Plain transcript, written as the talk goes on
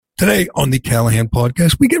Today on the Callahan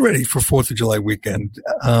podcast, we get ready for 4th of July weekend.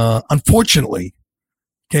 Unfortunately,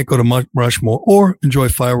 can't go to Rushmore or enjoy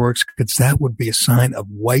fireworks because that would be a sign of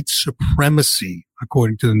white supremacy,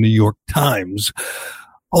 according to the New York Times.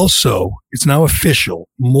 Also, it's now official.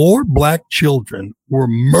 More black children were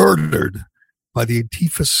murdered by the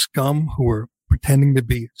Antifa scum who were pretending to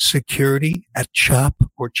be security at CHOP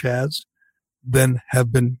or Chaz than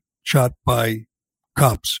have been shot by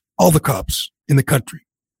cops. All the cops in the country.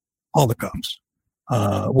 All the cops.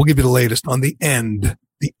 We'll give you the latest on the end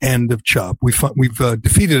of CHOP. We've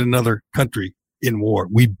defeated another country in war.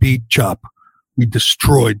 We beat CHOP. We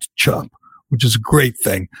destroyed CHOP, which is a great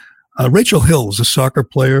thing. Rachel Hill is a soccer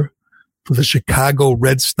player for the Chicago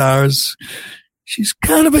Red Stars. She's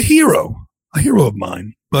kind of a hero of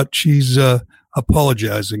mine, but she's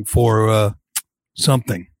apologizing for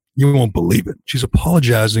something. You won't believe it. She's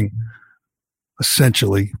apologizing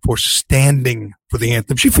essentially for standing for the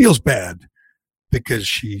anthem. She feels bad because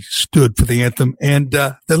she stood for the anthem. And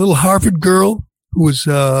that little Harvard girl who was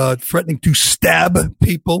threatening to stab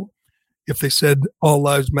people if they said all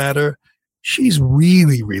lives matter, she's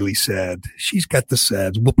really, really sad. She's got the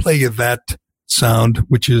sads. We'll play you that sound,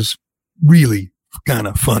 which is really kind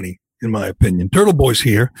of funny, in my opinion. Turtle Boy's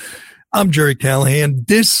here. I'm Jerry Callahan.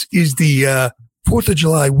 This is the 4th of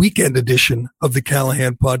July weekend edition of the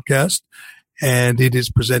Callahan podcast. And it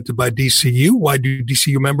is presented by DCU. Why do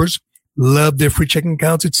DCU members love their free checking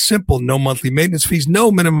accounts? It's simple. No monthly maintenance fees,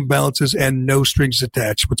 no minimum balances, and no strings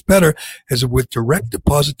attached. What's better is with direct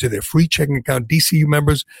deposit to their free checking account, DCU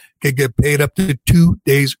members can get paid up to 2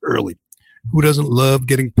 days early. Who doesn't love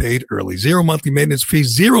getting paid early? Zero monthly maintenance fees,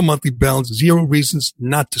 zero monthly balance, zero reasons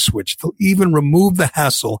not to switch. They'll even remove the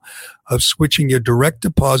hassle of switching your direct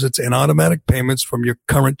deposits and automatic payments from your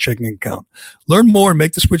current checking account. Learn more and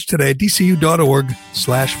make the switch today at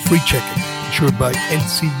dcu.org/free checking. Insured by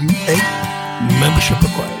NCUA. Membership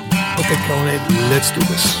required. Okay, Callahan, let's do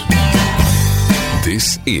this.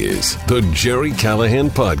 This is the Jerry Callahan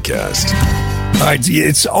Podcast. All right,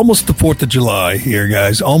 it's almost the 4th of July here,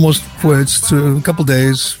 guys. Almost, it's a couple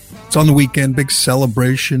days. It's on the weekend, big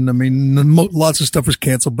celebration. I mean, lots of stuff was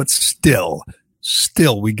canceled, but still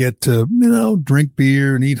we get to, drink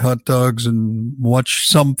beer and eat hot dogs and watch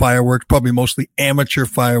some fireworks, probably mostly amateur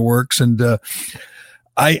fireworks. And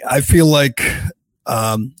I feel like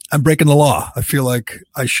I'm breaking the law. I feel like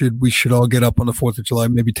we should all get up on the 4th of July,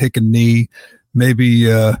 maybe take a knee, maybe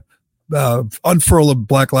unfurl a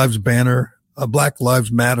Black Lives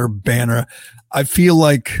Matter banner. I feel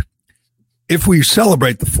like if we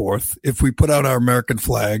celebrate the 4th, if we put out our American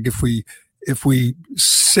flag, if we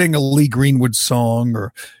sing a Lee Greenwood song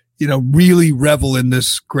or, really revel in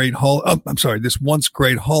this this once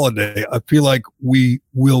great holiday, I feel like we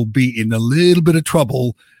will be in a little bit of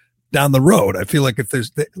trouble down the road. I feel like if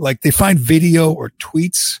they find video or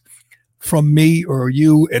tweets from me or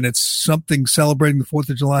you, and it's something celebrating the 4th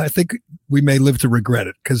of July, I think we may live to regret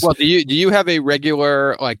it. Well, do you have a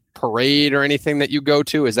regular parade or anything that you go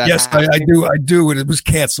to? Is that yes, I do, and it was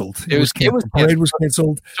canceled. It was canceled. The parade was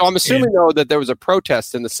canceled. So I'm assuming though that there was a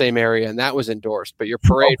protest in the same area, and that was endorsed. But your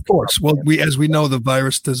parade, of course. Well, as we know, the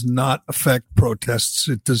virus does not affect protests.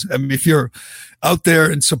 It does. I mean, if you're out there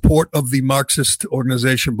in support of the Marxist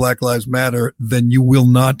organization Black Lives Matter, then you will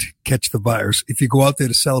not catch the virus. If you go out there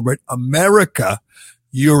to celebrate America,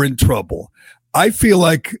 you're in trouble. I feel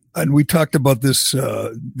like, and we talked about this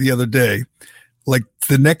the other day, like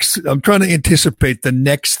I'm trying to anticipate the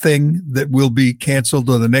next thing that will be canceled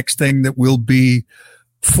or the next thing that will be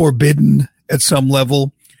forbidden at some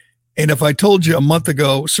level. And if I told you a month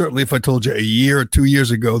ago, certainly if I told you a year or 2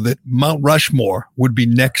 years ago that Mount Rushmore would be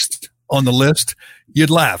next on the list, you'd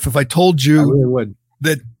laugh. If I told you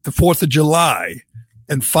that the 4th of July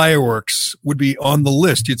and fireworks would be on the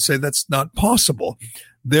list, you'd say that's not possible.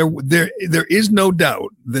 There is no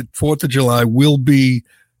doubt that 4th of July will be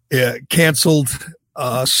canceled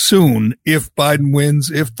soon if Biden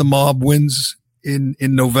wins, if the mob wins in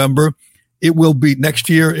November. It will be next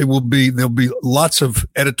year. There'll be lots of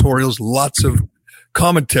editorials, lots of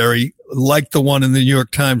commentary like the one in the New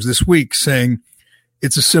York Times this week saying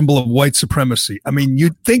it's a symbol of white supremacy. I mean,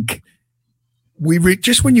 you'd think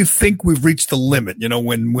just when you think we've reached the limit,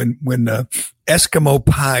 when Eskimo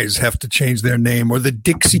pies have to change their name or the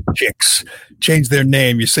Dixie Chicks change their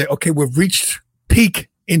name, you say, okay, we've reached peak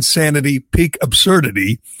insanity, peak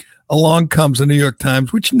absurdity. Along comes the New York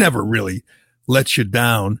Times, which never really lets you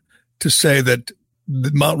down, to say that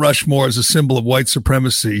Mount Rushmore is a symbol of white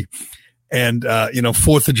supremacy and,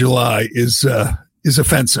 4th of July is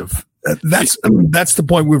offensive. That's the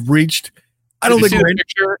point we've reached. I don't think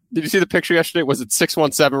Did you see the picture yesterday? Was it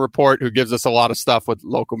 617 Report, who gives us a lot of stuff with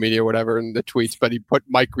local media or whatever in the tweets, but he put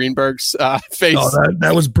Mike Greenberg's face. Oh,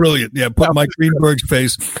 that was brilliant. Yeah, put Mike Greenberg's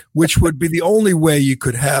face, which would be the only way you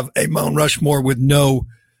could have a Mount Rushmore with no,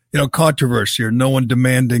 controversy or no one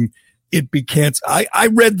demanding it be canceled. I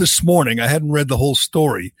read this morning, I hadn't read the whole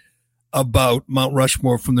story about Mount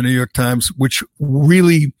Rushmore from the New York Times, which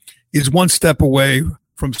really is one step away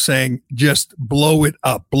from saying just blow it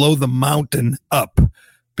up, blow the mountain up,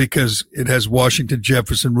 because it has Washington,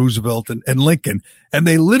 Jefferson, Roosevelt, and Lincoln. And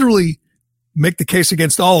they literally make the case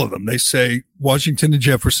against all of them. They say Washington and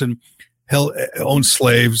Jefferson owned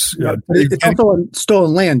slaves. Yeah, it's also on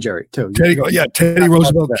stolen land, Jerry, too. Teddy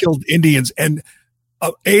Roosevelt killed Indians. And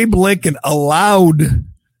Abe Lincoln allowed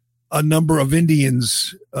a number of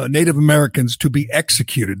Indians, Native Americans, to be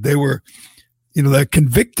executed. They were, they're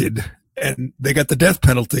convicted, and they got the death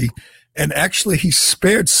penalty. And actually, he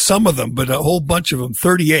spared some of them, but a whole bunch of them,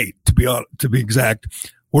 38 to be exact,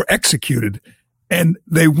 were executed. And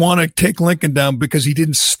they want to take Lincoln down because he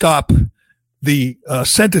didn't stop the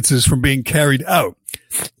sentences from being carried out.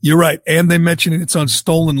 You're right. And they mention it's on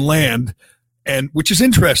stolen land, and which is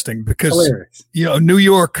interesting because, New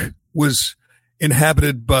York was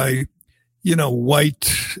inhabited by,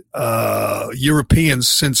 white Europeans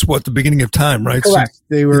since the beginning of time, right? Correct.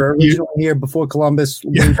 They were originally here before Columbus.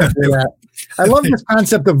 Yeah, I love this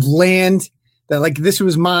concept of land, that this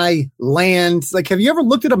was my land. Have you ever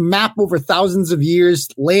looked at a map over thousands of years?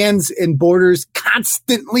 Lands and borders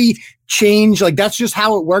constantly change. That's just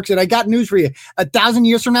how it works. And I got news for you. 1,000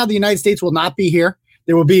 years from now, the United States will not be here.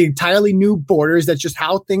 There will be entirely new borders. That's just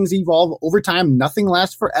how things evolve over time. Nothing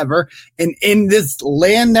lasts forever. And in this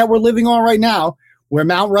land that we're living on right now, where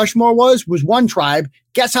Mount Rushmore was one tribe.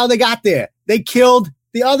 Guess how they got there? They killed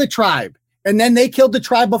the other tribe. And then they killed the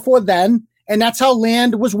tribe before then. And that's how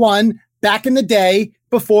land was won back in the day,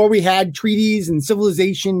 before we had treaties and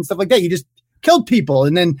civilization and stuff like that. You just killed people,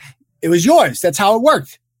 and then it was yours. That's how it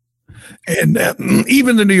worked. And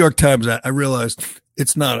even the New York Times, I realized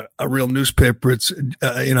it's not a real newspaper. It's,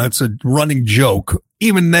 it's a running joke.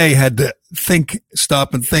 Even they had to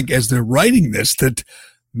stop and think as they're writing this, that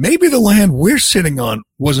maybe the land we're sitting on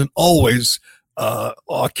wasn't always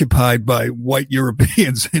occupied by white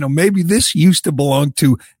Europeans. Maybe this used to belong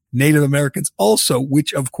to Native Americans also,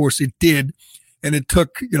 which of course it did. And it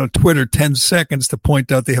took, Twitter 10 seconds to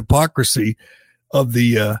point out the hypocrisy of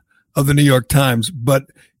the New York Times. But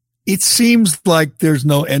it seems like there's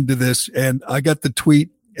no end to this. And I got the tweet,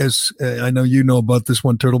 as I know you know about this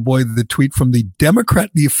one, Turtle Boy, the tweet from the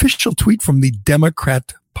official tweet from the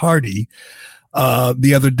Democrat Party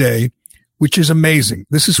the other day, which is amazing.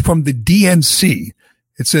 This is from the DNC.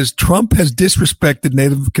 It says, Trump has disrespected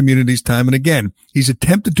Native communities time and again. He's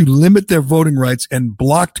attempted to limit their voting rights and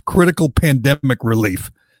blocked critical pandemic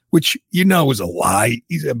relief, which is a lie,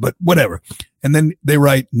 but whatever. And then they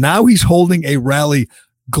write, now he's holding a rally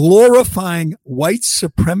glorifying white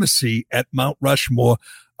supremacy at Mount Rushmore,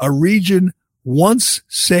 a region once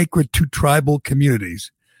sacred to tribal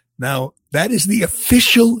communities. Now, that is the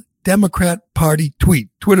official Democrat Party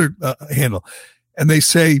Twitter handle. And they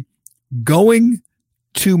say, going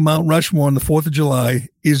to Mount Rushmore on the 4th of July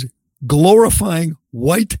is glorifying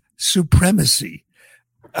white supremacy.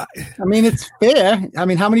 It's fair. How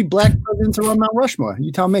many black presidents are on Mount Rushmore?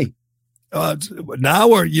 You tell me. Now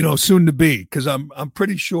or, soon to be, because I'm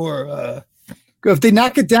pretty sure. If they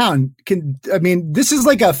knock it down, this is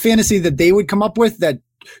like a fantasy that they would come up with, that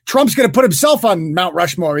Trump's going to put himself on Mount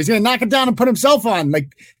Rushmore. He's going to knock it down and put himself on.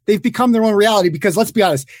 They've become their own reality, because let's be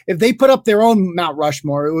honest, if they put up their own Mount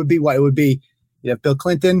Rushmore, it would be what? It would be, Bill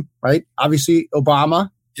Clinton, right? Obviously Obama.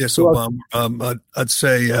 Yes, Obama. I'd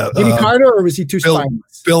say Jimmy Carter, or was he too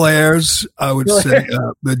spineless? Bill Ayers, I would say.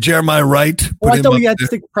 The Jeremiah Wright. I thought we had to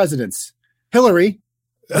stick to presidents. Hillary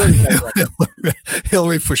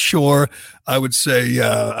for sure. I would say,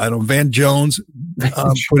 Van Jones,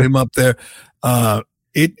 put him up there.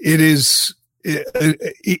 Here's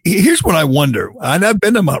what I wonder. I've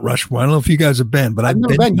been to Mount Rushmore. I don't know if you guys have been, but I've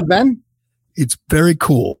never been. You've been? It's very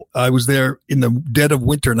cool. I was there in the dead of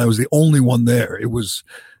winter, and I was the only one there. It was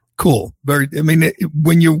cool.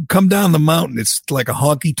 When you come down the mountain, it's like a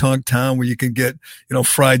honky-tonk town where you can get,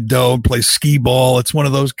 fried dough and play skee ball. It's one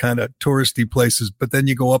of those kind of touristy places. But then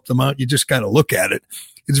you go up the mountain, you just kind of look at it.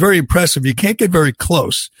 It's very impressive. You can't get very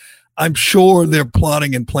close. I'm sure they're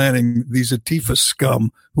plotting and planning, these Antifa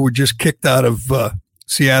scum who were just kicked out of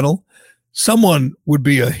Seattle. Someone would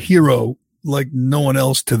be a hero like no one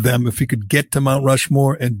else to them if he could get to Mount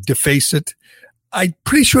Rushmore and deface it. I'm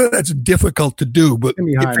pretty sure that's difficult to do, but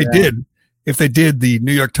If they did, the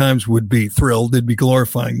New York Times would be thrilled. They'd be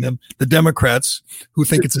glorifying them. The Democrats, who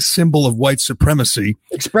think it's a symbol of white supremacy.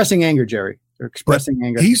 Expressing anger, Jerry. They're expressing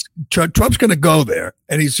anger. Trump's going to go there,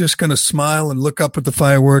 and he's just going to smile and look up at the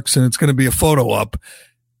fireworks, and it's going to be a photo op.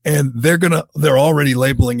 And they're already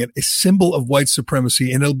labeling it a symbol of white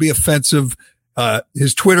supremacy, and it'll be offensive.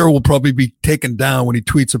 His Twitter will probably be taken down when he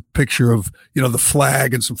tweets a picture of, the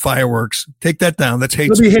flag and some fireworks. Take that down. That's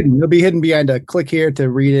hate. It'll be hidden behind a click here to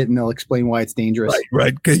read it, and they'll explain why it's dangerous.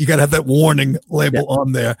 Right. You got to have that warning label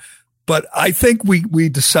on there. But I think we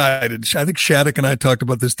decided, I think Shattuck and I talked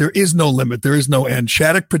about this. There is no limit. There is no end.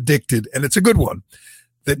 Shattuck predicted, and it's a good one,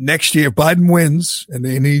 that next year Biden wins, and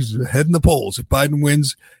he's heading the polls. If Biden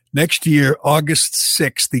wins next year, August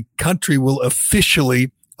 6th, the country will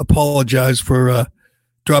officially apologize for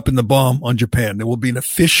dropping the bomb on Japan. There will be an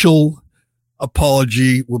official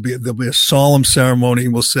apology. There'll be a solemn ceremony.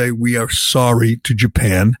 We'll say we are sorry to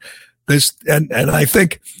Japan. I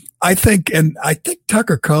think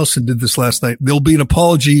Tucker Carlson did this last night. There'll be an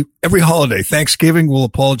apology every holiday. Thanksgiving will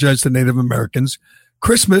apologize to Native Americans.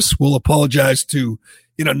 Christmas will apologize to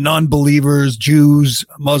non-believers, Jews,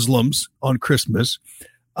 Muslims on Christmas.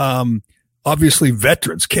 Obviously,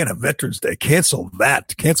 veterans can't have Veterans Day. Cancel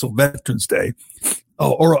that. Cancel Veterans Day,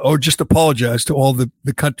 or just apologize to all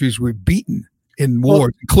the countries we've beaten in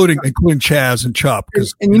wars, including Chaz and Chop.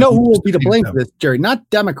 And you know who will be to blame for this, Jerry? Not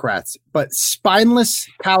Democrats, but spineless,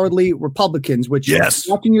 cowardly Republicans. Which,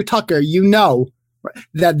 watching your Tucker,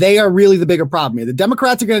 that they are really the bigger problem here. The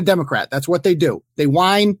Democrats are going to Democrat. That's what they do. They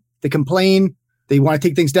whine. They complain. They want to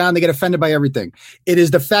take things down. They get offended by everything. It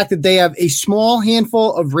is the fact that they have a small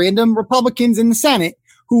handful of random Republicans in the Senate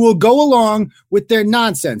who will go along with their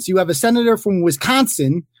nonsense. You have a senator from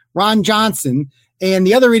Wisconsin, Ron Johnson, and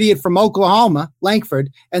the other idiot from Oklahoma,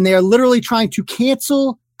 Langford, and they are literally trying to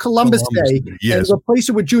cancel Columbus Day and replace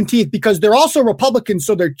it with Juneteenth because they're also Republicans,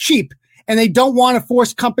 so they're cheap, and they don't want to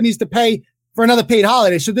force companies to pay for another paid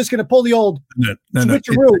holiday. So they're going to pull the old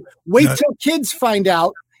switcheroo. Wait till kids find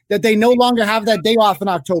out that they no longer have that day off in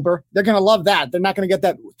October. They're going to love that. They're not going to get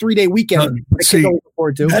that 3-day weekend.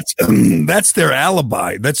 That's their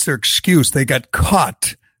alibi. That's their excuse. They got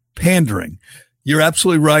caught pandering. You're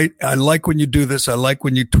absolutely right. I like when you do this. I like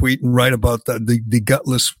when you tweet and write about the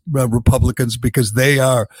gutless Republicans because they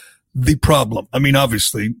are the problem. I mean,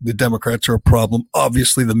 obviously the Democrats are a problem.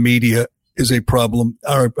 Obviously the media is a problem.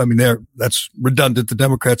 That's redundant. The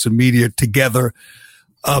Democrats and media together.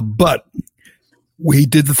 But we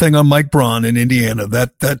did the thing on Mike Braun in Indiana.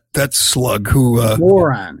 That slug who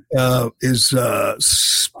is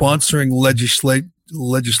sponsoring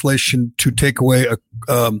legislation to take away a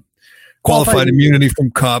qualified immunity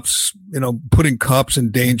from cops. Putting cops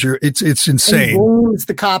in danger. It's insane. He blames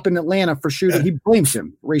the cop in Atlanta for shooting. He blames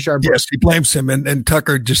him. Ray Sharp. Yes, he blames him, and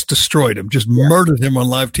Tucker just destroyed him. Just murdered him on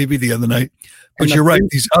live TV the other night. But you're right.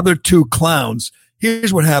 These other two clowns.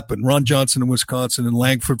 Here's what happened: Ron Johnson in Wisconsin and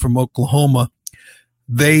Langford from Oklahoma.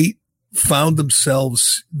 They found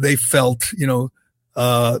themselves, they felt,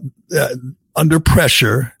 under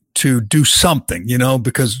pressure to do something,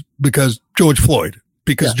 because George Floyd,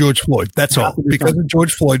 George Floyd, that's all. Because of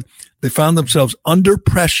George Floyd, they found themselves under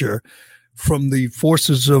pressure from the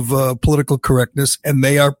forces of political correctness, and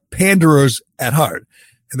they are panderers at heart.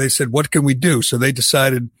 And they said, what can we do? So they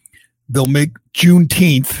decided they'll make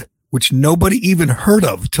Juneteenth, which nobody even heard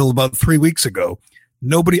of till about 3 weeks ago.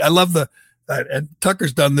 I love and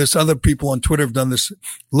Tucker's done this. Other people on Twitter have done this.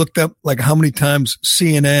 Looked up like how many times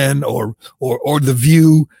CNN or The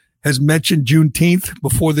View has mentioned Juneteenth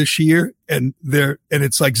before this year, and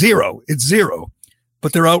it's like zero. It's zero.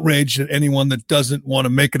 But they're outraged at anyone that doesn't want to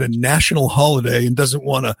make it a national holiday and doesn't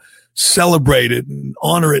want to celebrate it and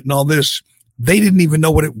honor it and all this. They didn't even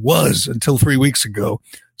know what it was until 3 weeks ago.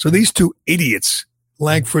 So these two idiots,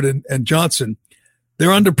 Langford and Johnson,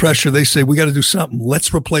 they're under pressure. They say, we got to do something.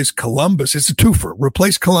 Let's replace Columbus. It's a twofer.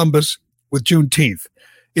 Replace Columbus with Juneteenth.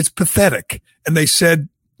 It's pathetic. And they said,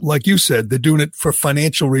 like you said, they're doing it for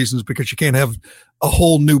financial reasons because you can't have a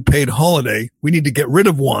whole new paid holiday. We need to get rid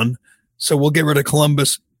of one. So we'll get rid of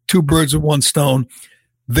Columbus. Two birds with one stone.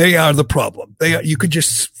 They are the problem. You could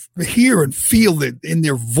just hear and feel it in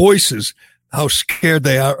their voices how scared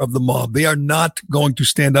they are of the mob. They are not going to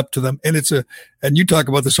stand up to them. And and you talk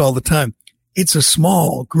about this all the time. It's a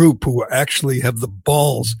small group who actually have the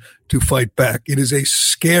balls to fight back. It is a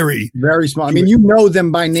scary, very small. I mean, you know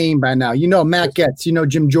them by name by now. You know Matt Getz. You know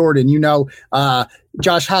Jim Jordan. You know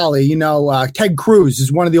Josh Hawley. You know Ted Cruz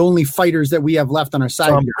is one of the only fighters that we have left on our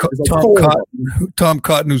side. Tom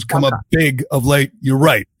Cotton, who's come up big of late. You're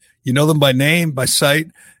right. You know them by name, by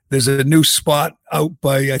sight. There's a new spot out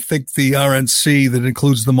by, I think, the RNC that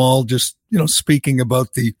includes them all, just, speaking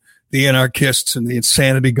about the anarchists and the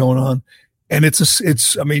insanity going on. And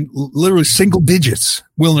it's literally single digits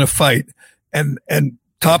willing to fight. And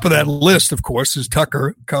top of that list, of course, is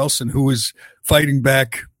Tucker Carlson, who is fighting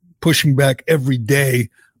back, pushing back every day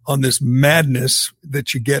on this madness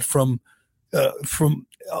that you get from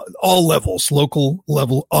all levels, local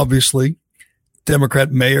level, obviously.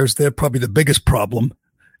 Democrat mayors, they're probably the biggest problem.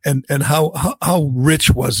 And how rich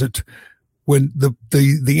was it when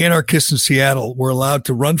the anarchists in Seattle were allowed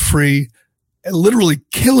to run free, literally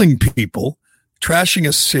killing people, trashing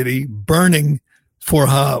a city, burning for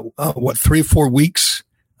 3 or 4 weeks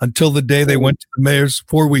until the day they went to the mayor's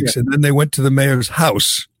 4 weeks, and then they went to the mayor's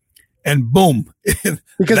house, and boom,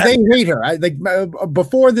 because they hate her.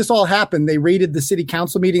 Before this all happened, they raided the city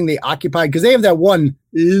council meeting. They occupied because they have that one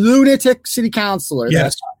lunatic city councilor.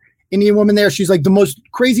 Yes. Indian woman there. She's like the most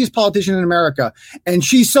craziest politician in America. And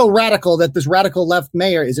she's so radical that this radical left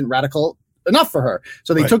mayor isn't radical enough for her.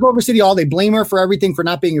 So they took over City Hall. They blame her for everything, for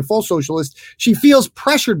not being a full socialist. She feels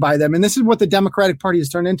pressured by them. And this is what the Democratic Party has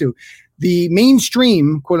turned into. The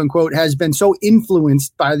mainstream, quote unquote, has been so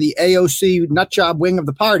influenced by the AOC nutjob wing of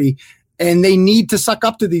the party. And they need to suck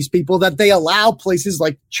up to these people that they allow places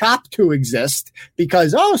like CHOP to exist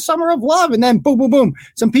because, summer of love. And then boom, boom, boom.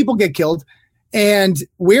 Some people get killed. And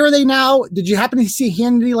where are they now? Did you happen to see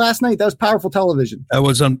Hannity last night? That was powerful television. That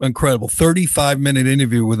was incredible. 35-minute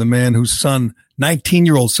interview with a man whose son,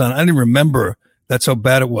 19-year-old son, I didn't remember. That's how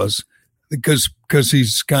bad it was because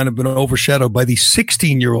he's kind of been overshadowed by the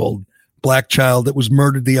 16-year-old black child that was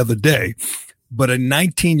murdered the other day. But a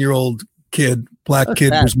 19-year-old black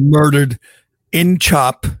kid was murdered in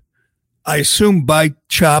CHOP, I assume by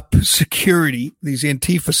CHOP security, these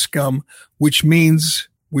Antifa scum, which means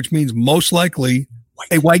most likely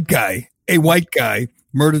a white guy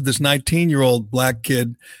murdered this 19-year-old black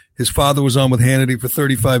kid. His father was on with Hannity for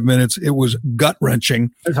 35 minutes. It was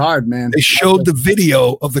gut-wrenching. It's hard, man. They showed the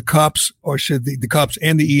video of the cops, or should the cops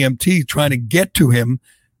and the EMT trying to get to him,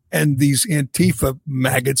 and these Antifa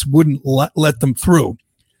maggots wouldn't let them through.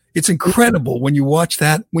 It's incredible when you watch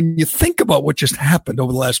that, when you think about what just happened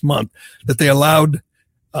over the last month, that they allowed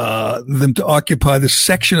them to occupy this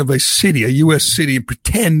section of a city, a U.S. city, and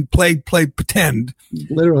pretend.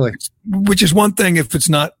 Literally. Which is one thing if it's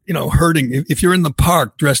not, hurting. If you're in the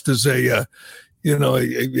park dressed as a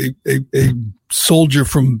soldier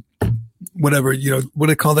from whatever, what do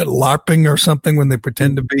they call that, LARPing or something, when they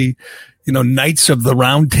pretend to be, Knights of the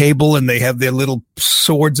Round Table and they have their little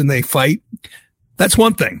swords and they fight. That's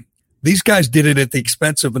one thing. These guys did it at the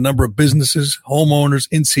expense of a number of businesses, homeowners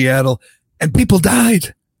in Seattle, and people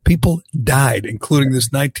died. People died, including this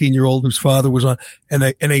 19-year-old whose father was on, and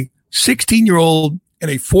a 16-year-old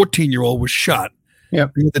and a 14-year-old was shot.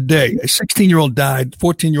 Yep. The other day, a 16-year-old died,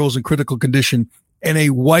 14-year-old's in critical condition, and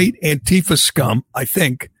a white Antifa scum, I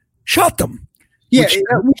think, shot them. Yeah,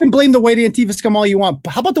 we can blame the white Antifa scum all you want.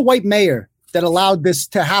 But how about the white mayor that allowed this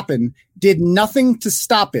to happen, did nothing to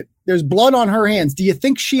stop it? There's blood on her hands. Do you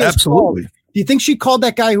think she has Absolutely. Do you think she called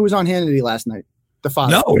that guy who was on Hannity last night? The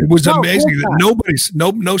father. No, it was amazing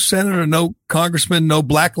that no senator, no congressman, no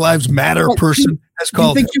Black Lives Matter person has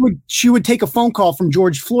called. Do you think she would take a phone call from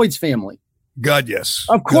George Floyd's family? God, yes.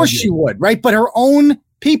 Of course she would, right? But her own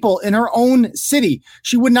people in her own city,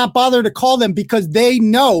 she would not bother to call them because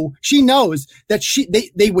she knows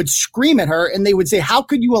that they would scream at her and they would say, how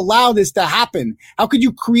could you allow this to happen? How could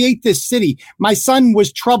you create this city? My son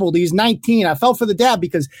was troubled. He's 19. I felt for the dad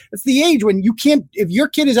because it's the age when you can't, if your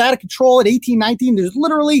kid is out of control at 18, 19, there's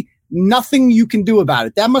literally nothing you can do about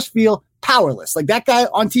it. That must feel powerless. Like that guy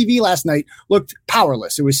on TV last night looked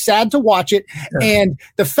powerless. It was sad to watch it. Yeah. And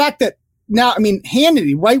the fact that now,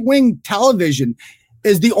 Hannity, right-wing television,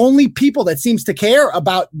 is the only people that seems to care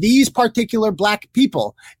about these particular black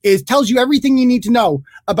people. It tells you everything you need to know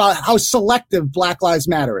about how selective Black Lives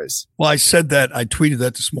Matter is. Well, I said that. I tweeted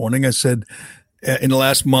that this morning. I said in the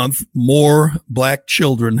last month, more black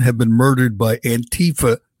children have been murdered by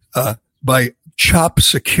Antifa, by CHOP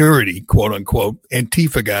security, quote unquote,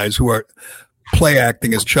 Antifa guys who are play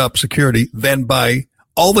acting as CHOP security than by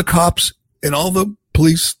all the cops and all the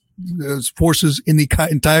police forces in the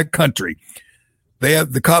entire country.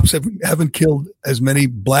 The cops haven't killed as many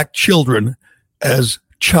black children as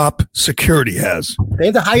CHOP security has. They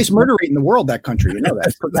have the highest murder rate in the world, that country. You know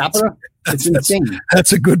that. Per capita, it's insane.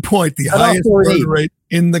 That's a good point. The highest murder rate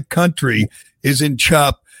in the country is in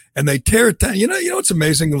CHOP, and they tear it down. You know what's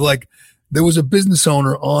amazing? Like, there was a business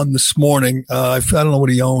owner on this morning. I don't know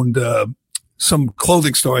what he owned, some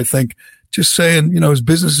clothing store, I think, just saying, his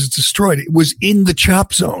business is destroyed. It was in the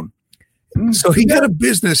CHOP zone. So he had a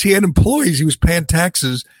business. He had employees. He was paying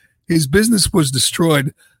taxes. His business was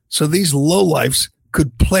destroyed. So these lowlifes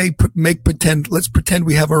could pretend. Let's pretend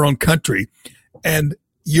we have our own country. And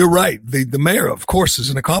you're right. The mayor, of course, is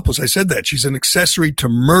an accomplice. I said that. She's an accessory to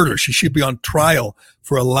murder. She should be on trial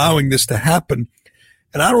for allowing this to happen.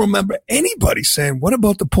 And I don't remember anybody saying, what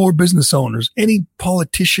about the poor business owners? Any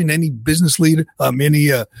politician, any business leader,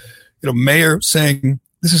 mayor saying,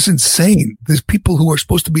 this is insane. There's people who are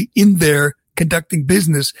supposed to be in there conducting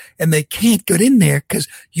business and they can't get in there because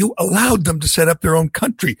you allowed them to set up their own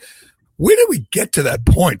country. Where did we get to that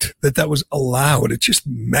point that was allowed? It's just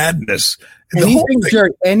madness.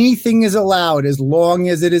 Anything is allowed as long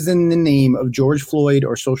as it is in the name of George Floyd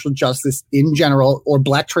or social justice in general, or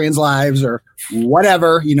Black trans lives, or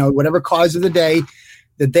whatever, whatever cause of the day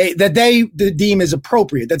that they deem as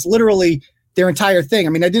appropriate. That's literally their entire thing.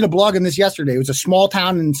 I mean, I did a blog on this yesterday. It was a small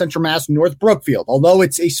town in Central Mass, North Brookfield. Although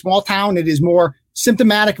it's a small town, it is more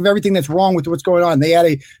symptomatic of everything that's wrong with what's going on. They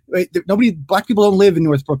had Black people don't live in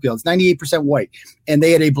North Brookfield. It's 98% white. And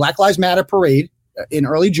they had a Black Lives Matter parade in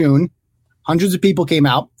early June. Hundreds of people came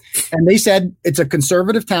out, and they said it's a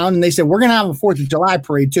conservative town. And they said, we're going to have a 4th of July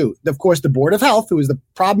parade too. Of course, the Board of Health, who is the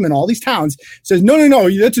problem in all these towns, says, no,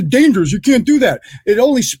 that's dangerous. You can't do that. It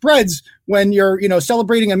only spreads when you're,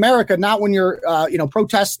 celebrating America, not when you're,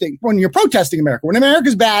 protesting, when you're protesting America. When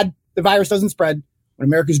America's bad, the virus doesn't spread. When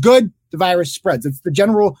America's good, the virus spreads. It's the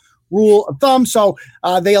general rule of thumb. So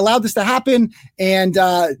they allowed this to happen, and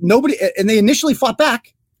they initially fought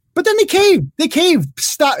back. But then they caved.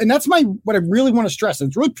 Stop. And that's what I really want to stress. And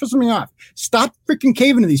it's really pissing me off. Stop freaking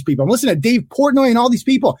caving to these people. I'm listening to Dave Portnoy and all these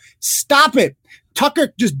people. Stop it.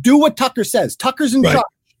 Tucker, just do what Tucker says. Tucker's in charge.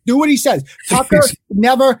 Do what he says. Tucker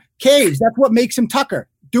never caves. That's what makes him Tucker.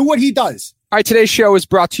 Do what he does. All right, today's show is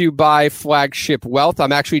brought to you by Flagship Wealth.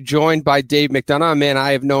 I'm actually joined by Dave McDonough, a man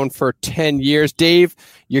I have known for 10 years. Dave,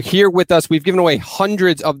 you're here with us. We've given away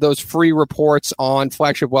hundreds of those free reports on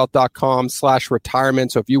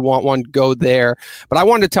flagshipwealth.com/retirement. So if you want one, go there. But I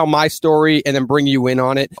wanted to tell my story and then bring you in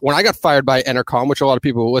on it. When I got fired by Entercom, which a lot of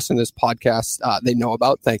people who listen to this podcast, they know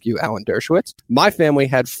about. Thank you, Alan Dershowitz. My family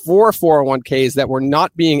had 4 401ks that were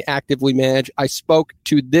not being actively managed. I spoke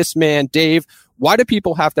to this man, Dave. Why do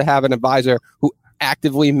people have to have an advisor who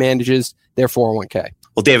actively manages their 401k?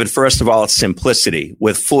 Well, David, first of all, it's simplicity.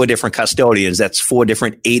 With 4 different custodians, that's 4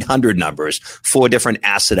 different 800 numbers, 4 different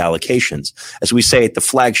asset allocations. As we say at the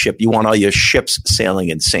Flagship, you want all your ships sailing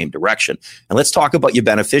in the same direction. And let's talk about your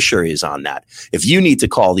beneficiaries on that. If you need to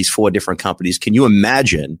call these 4 different companies, can you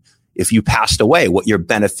imagine if you passed away what your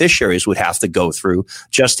beneficiaries would have to go through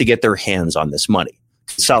just to get their hands on this money?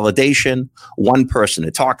 Consolidation, one person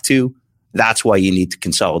to talk to. That's why you need to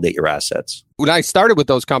consolidate your assets. When I started with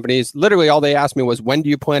those companies, literally all they asked me was, when do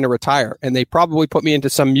you plan to retire? And they probably put me into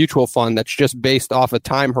some mutual fund that's just based off a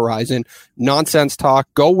time horizon. Nonsense talk.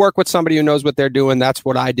 Go work with somebody who knows what they're doing. That's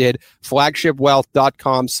what I did.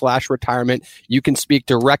 Flagshipwealth.com/retirement. You can speak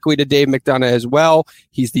directly to Dave McDonough as well.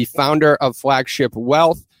 He's the founder of Flagship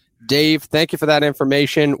Wealth. Dave, thank you for that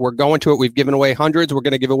information. We're going to it. We've given away hundreds. We're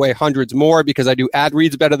going to give away hundreds more because I do ad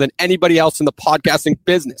reads better than anybody else in the podcasting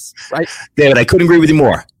business, right? David, I couldn't agree with you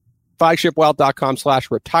more.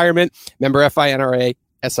 Flagshipwealth.com/retirement. Member FINRA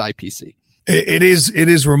SIPC. It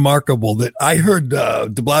is remarkable that I heard de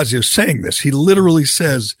Blasio saying this. He literally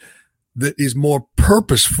says that is more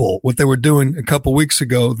purposeful what they were doing a couple weeks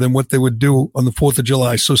ago than what they would do on the 4th of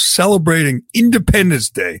July. So celebrating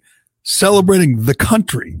Independence Day, celebrating the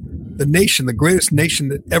country, the nation, the greatest nation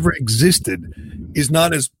that ever existed, is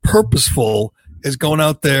not as purposeful as going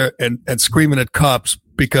out there and screaming at cops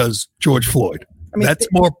because George Floyd. I mean, that's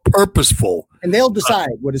more purposeful. And they'll decide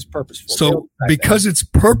what is purposeful. So because it's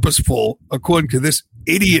purposeful, according to this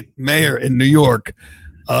idiot mayor in New York,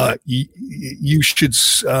 you should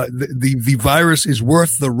the virus is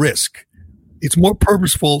worth the risk. It's more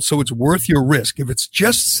purposeful, so it's worth your risk. If it's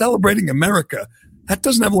just celebrating America, that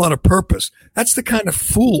doesn't have a lot of purpose. That's the kind of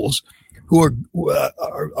fools who are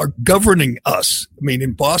governing us. I mean,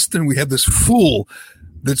 in Boston, we have this fool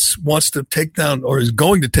that wants to take down or is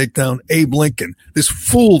going to take down Abe Lincoln. This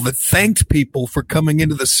fool that thanked people for coming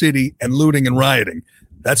into the city and looting and rioting.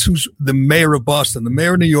 That's who's the mayor of Boston. The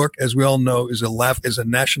mayor of New York, as we all know, is a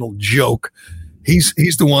national joke. He's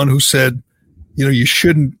the one who said, you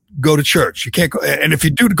shouldn't go to church. You can't go. And if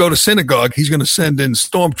you do go to synagogue, he's going to send in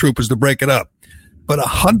stormtroopers to break it up. But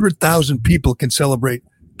 100,000 people can celebrate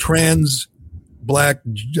trans black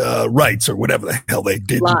rights or whatever the hell they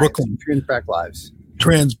did in Brooklyn. Trans black lives.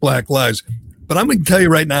 Trans black lives. But I'm going to tell you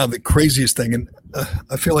right now the craziest thing, and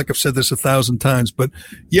I feel like I've said this 1,000 times, but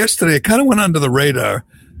yesterday it kind of went under the radar.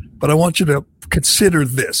 but I want you to consider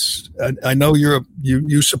this. I know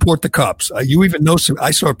you support the cops. You even know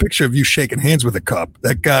I saw a picture of you shaking hands with a cop.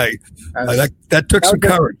 That guy, that took some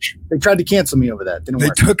courage. They tried to cancel me over that. Didn't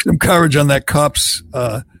work. They took some courage on that cop's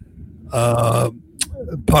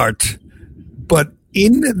part. But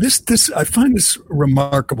in this, I find this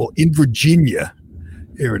remarkable. In Virginia,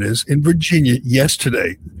 here it is. In Virginia,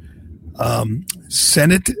 yesterday,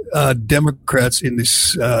 Senate Democrats in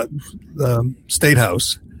this state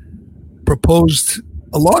house proposed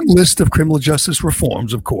a long list of criminal justice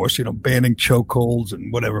reforms, of course, banning chokeholds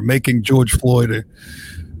and whatever, making George Floyd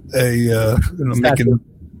making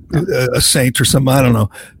a saint or something. I don't know.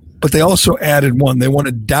 But they also added one. They want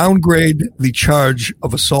to downgrade the charge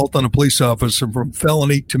of assault on a police officer from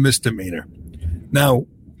felony to misdemeanor. Now,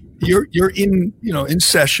 you're in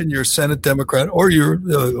session. You're a Senate Democrat, or you're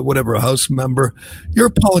a House member. You're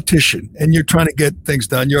a politician, and you're trying to get things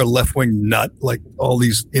done. You're a left-wing nut, like all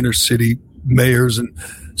these inner city mayors and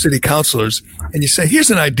city councilors. And you say,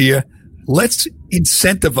 "Here's an idea. Let's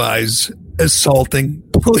incentivize assaulting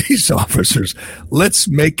police officers. Let's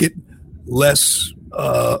make it less.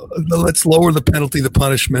 Let's lower the penalty, the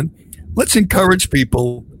punishment. Let's encourage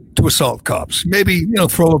people to assault cops. Maybe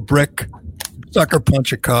throw a brick." Sucker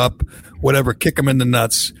punch a cop, whatever, kick him in the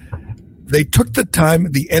nuts. They took the time,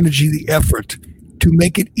 the energy, the effort to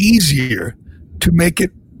make it easier, to make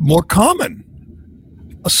it more common,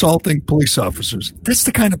 assaulting police officers. That's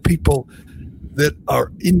the kind of people that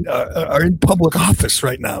are in public office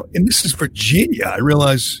right now. And this is Virginia. I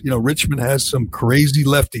realize, Richmond has some crazy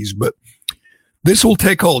lefties, but this will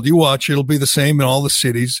take hold. You watch, it'll be the same in all the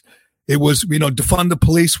cities. It was, defund the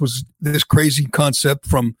police was this crazy concept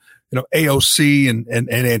from AOC and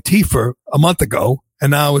Antifa a month ago,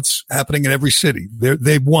 and now it's happening in every city.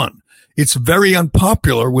 They've won. It's very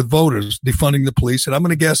unpopular with voters, defunding the police, and I'm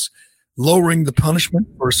going to guess lowering the punishment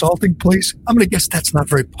for assaulting police. I'm going to guess that's not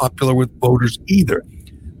very popular with voters either.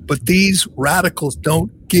 But these radicals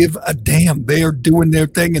don't give a damn. They are doing their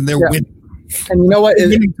thing, and they're winning. And you know what? It's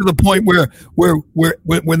getting to the point where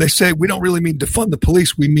when they say we don't really mean defund the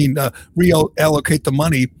police, we mean reallocate the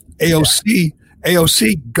money.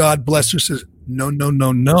 AOC, God bless her, says,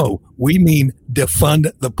 no. We mean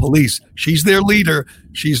defund the police. She's their leader.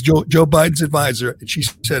 She's Joe Biden's advisor. And she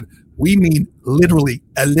said, we mean literally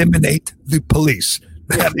eliminate the police.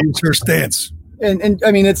 That is her stance. And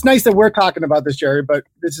I mean, it's nice that we're talking about this, Jerry, but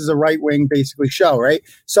this is a right-wing basically show, right?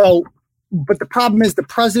 So, but the problem is the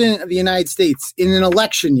president of the United States in an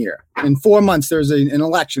election year, in 4 months, there's an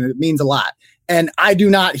election. It means a lot. And I do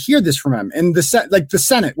not hear this from him. And the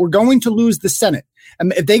Senate, we're going to lose the Senate.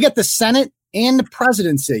 And if they get the Senate and the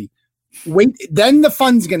presidency, then the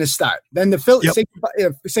fun's going to start. Then say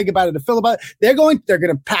goodbye to the filibuster. They're going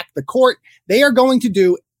to pack the court. They are going to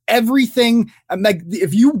do everything. Like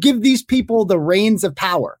if you give these people the reins of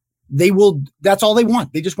power, they will. That's all they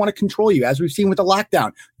want. They just want to control you, as we've seen with the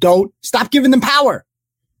lockdown. Don't stop giving them power.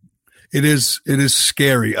 It is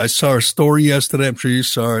scary. I saw a story yesterday. I'm sure you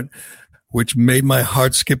saw it, which made my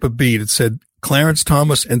heart skip a beat. It said Clarence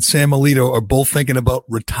Thomas and Sam Alito are both thinking about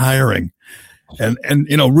retiring. And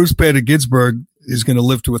Ruth Bader Ginsburg is going to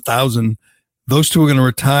live to 1,000. Those two are going to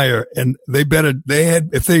retire, and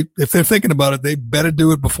if they're thinking about it, they better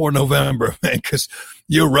do it before November, man, because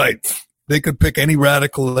you're right. They could pick any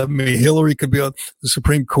radical. I mean, Hillary could be on the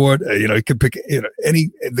Supreme Court. He could pick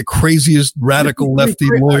the craziest radical lefty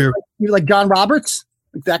lawyer. Like John Roberts?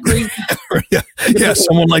 Like that crazy? yeah,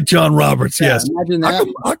 someone like John Roberts. Yeah, yes. Imagine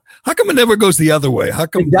that. How come it never goes the other way? How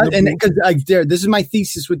come? This is my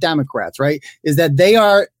thesis with Democrats, right? Is that they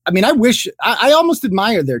are. I mean, I almost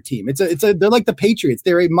admire their team. They're like the Patriots.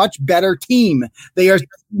 They're a much better team.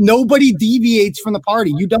 Nobody deviates from the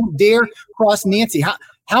party. You don't dare cross Nancy.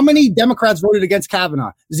 How many Democrats voted against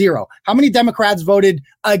Kavanaugh? 0. How many Democrats voted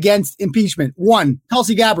against impeachment? 1.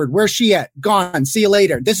 Tulsi Gabbard, where's she at? Gone. See you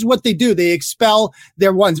later. This is what they do. They expel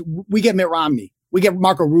their ones. We get Mitt Romney. We get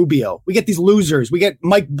Marco Rubio. We get these losers. We get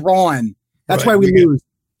Mike Braun. That's why we lose.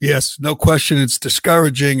 Yes, no question. It's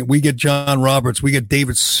discouraging. We get John Roberts. We get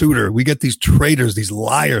David Souter. We get these traitors, these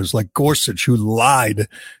liars like Gorsuch who lied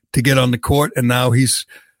to get on the court. And now he's,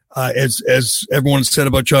 as everyone said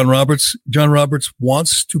about John Roberts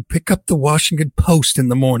wants to pick up the Washington Post in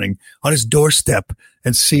the morning on his doorstep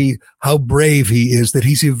and see how brave he is, that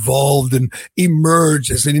he's evolved and emerged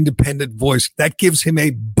as an independent voice. That gives him a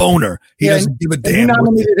boner. He doesn't give a damn. Who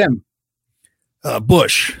nominated him?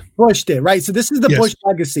 Bush. Bush did, right? So this is the Bush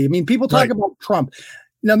legacy. I mean, people talk about Trump.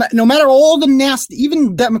 No matter all the nasty,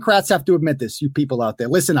 even Democrats have to admit this, you people out there,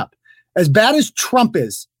 listen up. As bad as Trump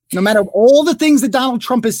is, No matter all the things that Donald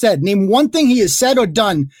Trump has said, name one thing he has said or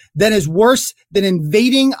done that is worse than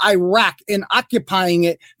invading Iraq and occupying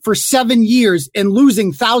it for 7 years and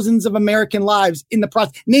losing thousands of American lives in the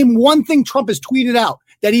process. Name one thing Trump has tweeted out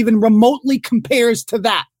that even remotely compares to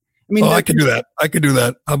that. I mean, I can do that. I can do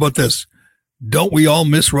that. How about this? Don't we all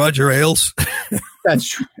miss Roger Ailes? That's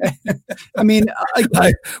true. I mean,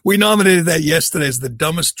 we nominated that yesterday as the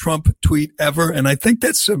dumbest Trump tweet ever, and I think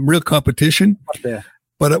that's some real competition. Yeah.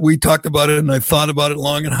 But we talked about it, and I thought about it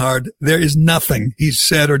long and hard. There is nothing he's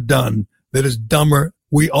said or done that is dumber.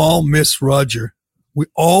 We all miss Roger. We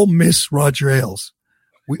all miss Roger Ailes.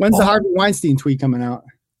 When's the Harvey Weinstein tweet coming out?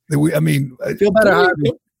 I feel better,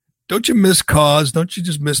 Harvey. Don't you miss Cos? Don't you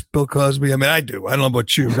just miss Bill Cosby? I mean, I do. I don't know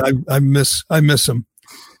about you. I miss him.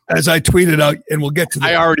 As I tweeted out, and we'll get to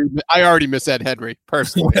that. I already miss Ed Henry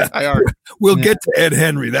personally. We'll get to Ed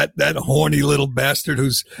Henry, that horny little bastard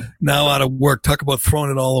who's now out of work. Talk about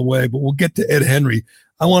throwing it all away. But we'll get to Ed Henry.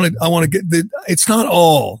 I want to get it's not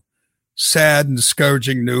all sad and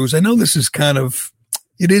discouraging news. I know this is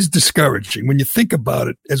it is discouraging when you think about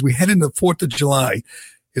it. As we head into the 4th of July,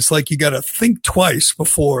 it's like you got to think twice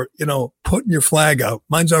before, putting your flag out.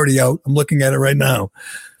 Mine's already out. I'm looking at it right now.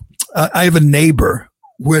 I have a neighbor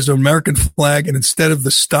who has an American flag, and instead of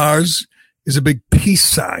the stars is a big peace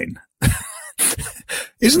sign.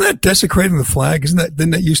 Isn't that desecrating the flag?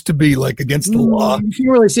 Didn't that used to be like against the law? You can't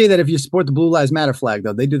really say that if you support the Blue Lives Matter flag,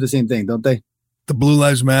 though. They do the same thing, don't they? The Blue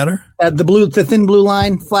Lives Matter? The thin blue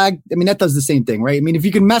line flag. I mean, that does the same thing, right? I mean, if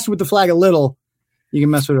you can mess with the flag a little, you can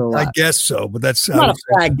mess with it a lot. I guess so, but that's I'm not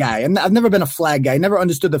a flag guy. I've never been a flag guy. I never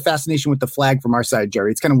understood the fascination with the flag from our side,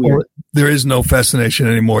 Jerry. It's kind of weird. Well, there is no fascination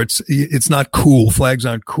anymore. It's not cool. Flags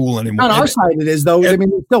aren't cool anymore. On our side, it is though. I mean,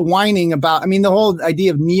 they're still whining about. I mean, the whole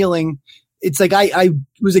idea of kneeling. It's like I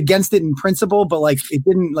was against it in principle, but like it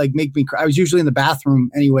didn't like make me cry. I was usually in the bathroom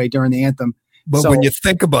anyway during the anthem. But when you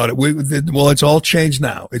think about it, it's all changed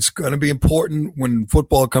now. It's going to be important when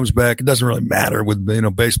football comes back. It doesn't really matter with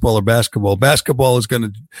baseball or basketball. Basketball is going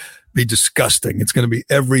to be disgusting. It's going to be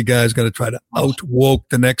every guy's going to try to out-woke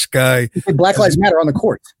the next guy. Black Lives Matter on the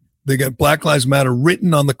court. They got Black Lives Matter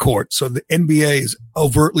written on the court. So the NBA is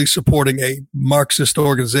overtly supporting a Marxist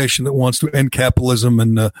organization that wants to end capitalism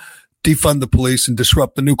and defund the police and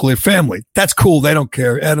disrupt the nuclear family. That's cool. They don't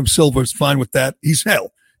care. Adam Silver is fine with that.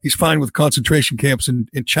 He's fine with concentration camps in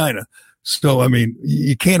China. So, I mean,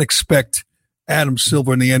 you can't expect Adam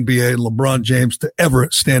Silver in the NBA and LeBron James to ever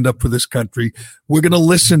stand up for this country. We're going to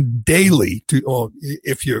listen daily to,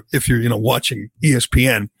 if you're watching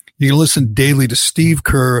ESPN, you can listen daily to Steve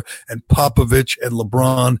Kerr and Popovich and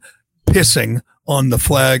LeBron pissing on the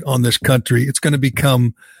flag on this country. It's going to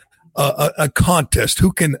become a contest.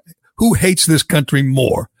 Who hates this country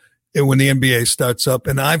more? And when the NBA starts up,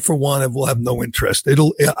 and I, for one, will have no interest.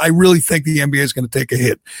 I really think the NBA is going to take a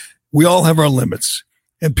hit. We all have our limits,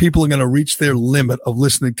 and people are going to reach their limit of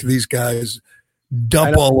listening to these guys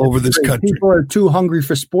dump all over this country. People are too hungry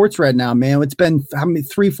for sports right now, man. It's been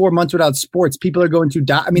 3-4 months without sports. People are going to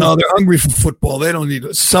die. I mean, no, they're hungry for football. They don't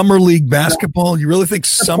need summer league basketball. You really think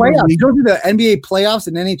summer playoffs. league? You don't do the NBA playoffs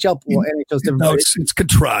and NHL. Well, NHL's different. No, it's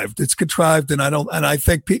contrived. It's contrived, and I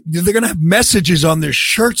think they're going to have messages on their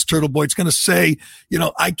shirts. Turtle Boy, it's going to say,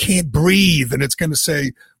 I can't breathe, and it's going to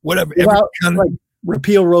say whatever.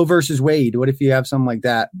 Repeal Roe versus Wade. What if you have something like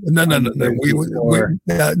that? No.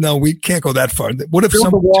 We can't go that far. What if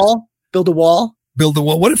build a wall? Build a wall.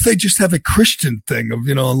 What if they just have a Christian thing of,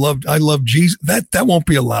 I love Jesus? That won't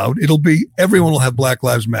be allowed. It'll be, everyone will have Black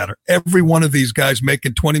Lives Matter. Every one of these guys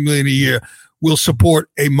making $20 million a year will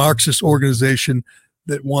support a Marxist organization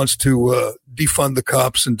that wants to defund the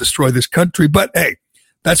cops and destroy this country. But hey,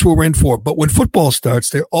 that's what we're in for. But when football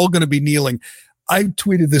starts, they're all going to be kneeling. I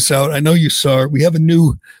tweeted this out. I know you saw it. We have a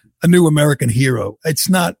new American hero. She's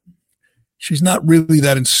not really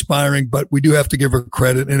that inspiring, but we do have to give her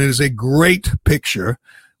credit. And it is a great picture.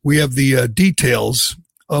 We have the details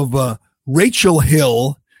of Rachel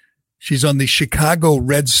Hill. She's on the Chicago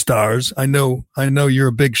Red Stars. I know you're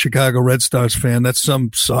a big Chicago Red Stars fan. That's some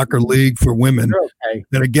soccer league for women. Okay.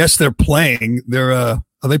 And I guess they're playing. Are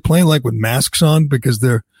they playing like with masks on? Because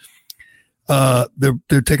they're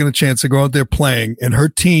taking a chance to go out there playing, and her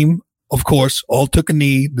team, of course, all took a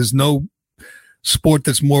knee. There's no sport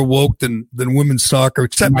that's more woke than women's soccer,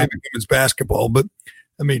 except maybe women's basketball. But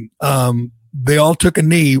I mean, they all took a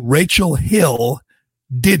knee. Rachel Hill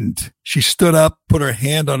didn't. She stood up, put her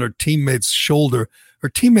hand on her teammate's shoulder. Her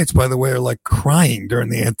teammates, by the way, are like crying during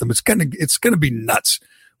the anthem. It's gonna be nuts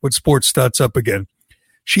when sports starts up again.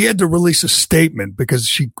 She had to release a statement because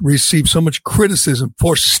she received so much criticism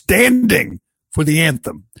for standing for the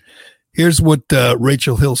anthem. Here's what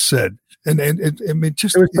Rachel Hill said. And it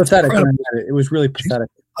was pathetic. It was really pathetic.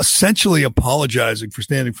 Essentially apologizing for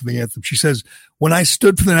standing for the anthem. She says, when I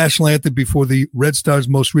stood for the national anthem before the Red Stars'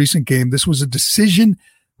 most recent game, this was a decision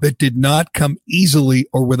that did not come easily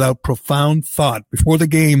or without profound thought. Before the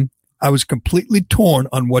game, I was completely torn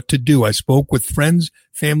on what to do. I spoke with friends,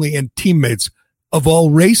 family, and teammates of all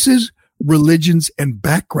races, religions, and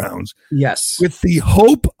backgrounds. Yes. With the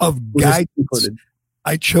hope of guidance,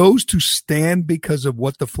 I chose to stand because of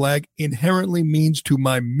what the flag inherently means to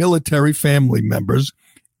my military family members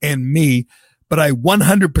and me, but I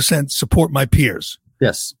 100% support my peers.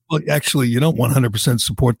 Yes. Well, actually, you don't 100%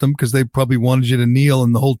 support them because they probably wanted you to kneel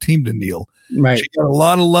and the whole team to kneel. Right. She got a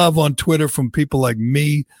lot of love on Twitter from people like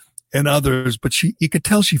me and others, but you could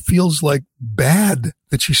tell she feels like bad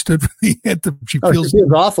that she stood for the anthem. She feels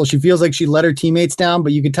awful. She feels like she let her teammates down,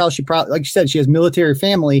 but you could tell she probably, like you said, she has military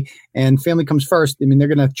family and family comes first. I mean, they're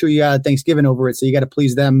going to chew you out at Thanksgiving over it. So you got to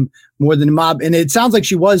please them more than the mob. And it sounds like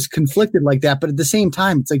she was conflicted like that, but at the same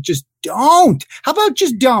time, it's like, just don't. How about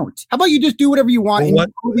just don't? How about you just do whatever you want? Well,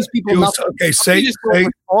 and all these people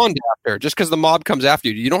respond after, just because the mob comes after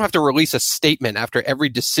you. You don't have to release a statement after every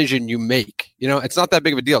decision you make. You know, it's not that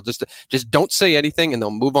big of a deal. Just don't say anything and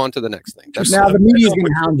they'll move on to the next thing. Now the media is going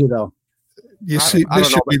to hound you though. You see, this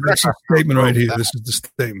should be this statement right here. This is the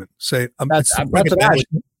statement. Say,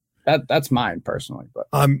 that's mine personally, but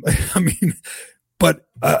but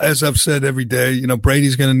as I've said every day, you know,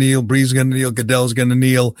 Brady's going to kneel, Bree's going to kneel, Goodell's going to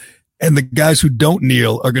kneel, and the guys who don't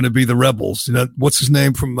kneel are going to be the rebels. You know, what's his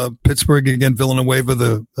name from Pittsburgh again?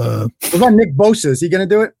 Villanueva. What about Nick Bosa? Is he going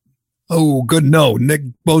to do it? Oh, good. No, Nick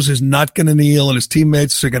Bosa is not going to kneel, and his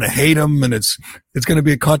teammates are going to hate him, and it's going to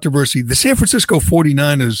be a controversy. The San Francisco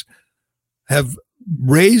 49ers have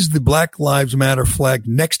raised the Black Lives Matter flag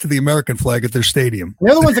next to the American flag at their stadium.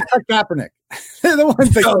 They're the ones that cut Kaepernick. They're the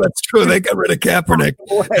ones that that's true. They got rid of Kaepernick,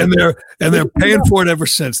 and they're paying for it ever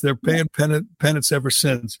since. They're paying penance ever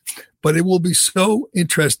since. But it will be so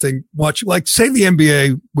interesting watching, like, say the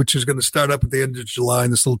NBA, which is going to start up at the end of July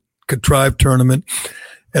in this little contrived tournament,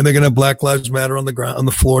 and they're going to have Black Lives Matter on the ground, on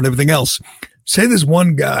the floor, and everything else. Say there's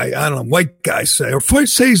one guy, I don't know, white guy, say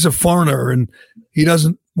he's a foreigner and he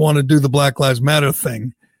doesn't want to do the Black Lives Matter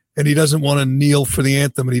thing, and he doesn't want to kneel for the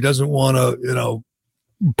anthem, and he doesn't want to, you know,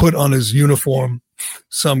 put on his uniform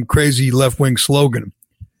some crazy left-wing slogan.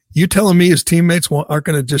 You telling me his teammates aren't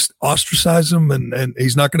going to just ostracize him and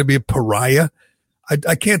he's not going to be a pariah?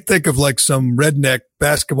 I can't think of like some redneck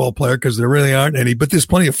basketball player, because there really aren't any, but there's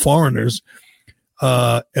plenty of foreigners.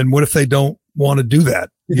 And what if they don't want to do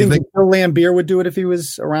that? You think Bill Laimbeer would do it if he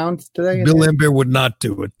was around today? Bill Laimbeer would not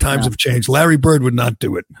do it. Times have changed. Larry Bird would not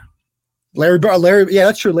do it. Larry, yeah,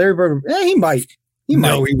 that's true. Larry Bird, he might.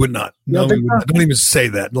 No, he would not. No, he would not. Don't even say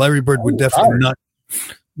that. Larry Bird would definitely not.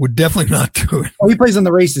 Would definitely not do it. Oh, he plays on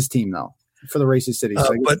the racist team though, for the racist city.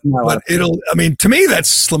 So but it'll. I mean, to me, that's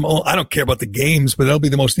slim. I don't care about the games, but that'll be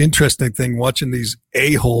the most interesting thing, watching these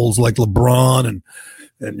a-holes like LeBron and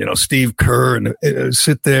you know, Steve Kerr and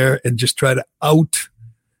sit there and just try to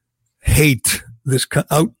hate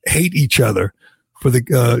each other for the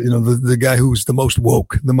you know, the guy who's the most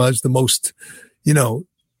woke, the most you know,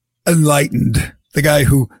 enlightened, the guy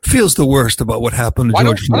who feels the worst about what happened to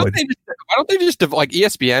George Floyd. Why don't they just like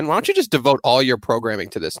ESPN? Why don't you just devote all your programming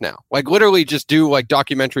to this now? Like literally just do like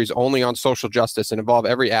documentaries only on social justice and involve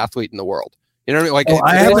every athlete in the world. You know what I mean? Like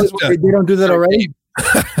they don't do that already.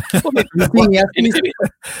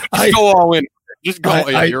 Go all in. Just go.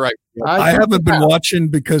 You're right. I haven't been watching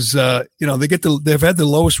because you know, they've had the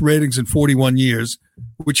lowest ratings in 41 years,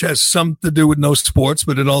 which has something to do with no sports,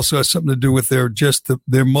 but it also has something to do with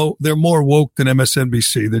they're more woke than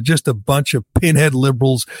MSNBC. They're just a bunch of pinhead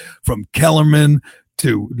liberals, from Kellerman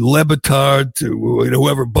to Lebitard to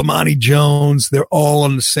whoever, Bomani Jones. They're all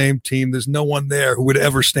on the same team. There's no one there who would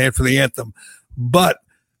ever stand for the anthem.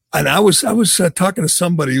 And I was talking to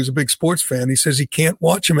somebody who's a big sports fan. He says he can't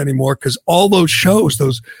watch them anymore because all those shows,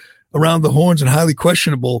 those Around the Horns and Highly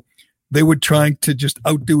Questionable, they were trying to just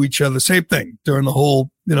outdo each other. Same thing during the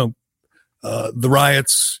whole, you know, the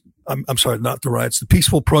riots. I'm sorry, not the riots, the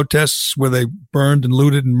peaceful protests where they burned and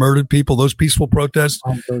looted and murdered people. Those peaceful protests,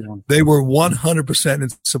 they were 100% in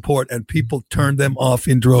support, and people turned them off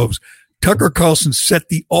in droves. Tucker Carlson set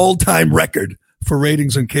the all-time record for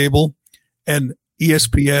ratings on cable, and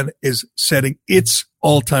ESPN is setting its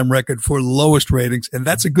all-time record for lowest ratings, and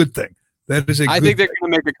that's a good thing. I think they're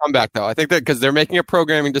going to make a comeback, though. I think that because they're making a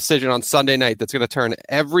programming decision on Sunday night that's going to turn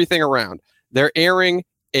everything around. They're airing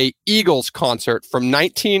a Eagles concert from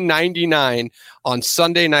 1999 on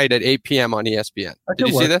Sunday night at 8 p.m. on ESPN. Did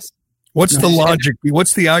you see this? What's the logic?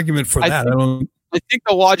 What's the argument for that? I think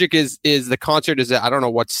the logic is the concert is at, I don't know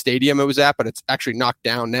what stadium it was at, but it's actually knocked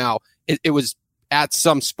down now. It was at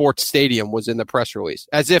some sports stadium, was in the press release,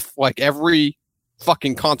 as if like every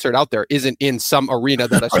fucking concert out there isn't in some arena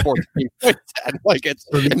that a sports team plays at. Like it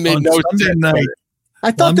made no sense.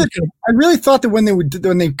 I really thought that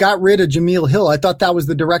when they got rid of Jameel Hill, I thought that was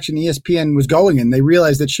the direction ESPN was going, and they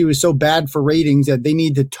realized that she was so bad for ratings that they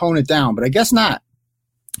need to tone it down. But I guess not.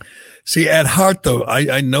 See, at heart, though,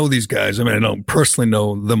 I know these guys. I mean, I don't personally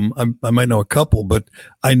know them. I might know a couple, but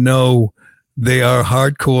I know they are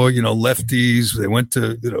hardcore, lefties. They went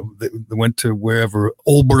to, they went to wherever,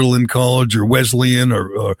 Oberlin College or Wesleyan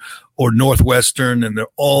or Northwestern, and they're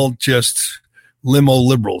all just limo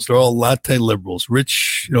liberals. They're all latte liberals,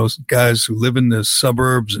 rich, guys who live in the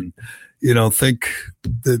suburbs and, think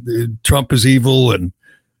that Trump is evil, and,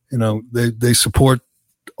 they support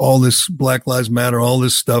all this Black Lives Matter, all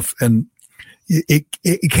this stuff. And it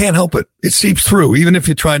can't help it. It seeps through. Even if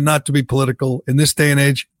you try not to be political in this day and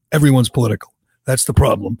age, everyone's political. That's the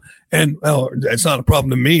problem. And it's not a problem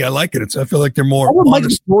to me. I like it. I feel like they're more. What would Michael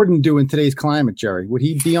Jordan do in today's climate, Jerry? Would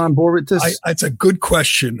he be on board with this? It's a good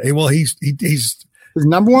question. Well, he's his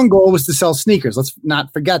number one goal was to sell sneakers. Let's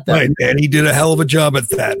not forget that. Right, and he did a hell of a job at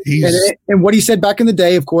that. And what he said back in the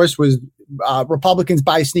day, of course, was Republicans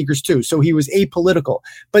buy sneakers too. So he was apolitical.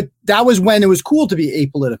 But that was when it was cool to be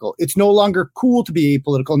apolitical. It's no longer cool to be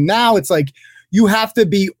apolitical. Now it's like you have to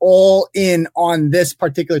be all in on this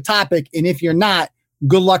particular topic. And if you're not,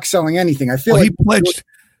 good luck selling anything. I feel like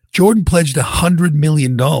Jordan pledged $100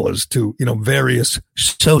 million to, various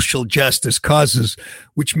social justice causes,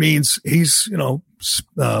 which means he's,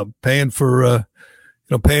 paying for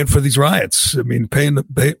these riots. I mean, paying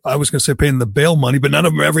the bail money, but none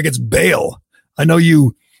of them ever gets bail. I know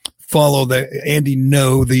you follow Andy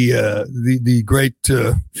No, the great,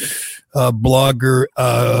 blogger,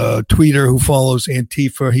 tweeter who follows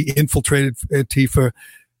Antifa. He infiltrated Antifa.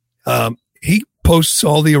 He posts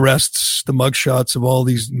all the arrests, the mugshots of all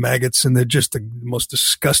these maggots, and they're just the most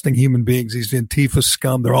disgusting human beings. These Antifa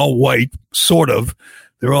scum. They're all white, sort of.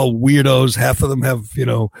 They're all weirdos. Half of them have,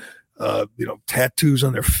 tattoos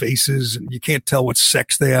on their faces, and you can't tell what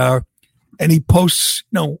sex they are. And he posts,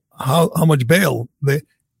 how much bail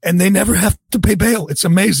and they never have to pay bail. It's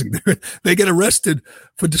amazing. They get arrested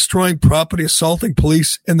for destroying property, assaulting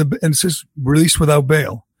police, and it says released without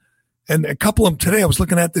bail. And a couple of them today, I was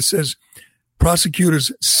looking at this, says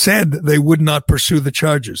prosecutors said they would not pursue the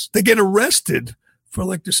charges. They get arrested for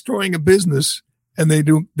like destroying a business, and they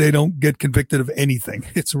don't get convicted of anything.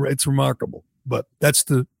 It's remarkable. But that's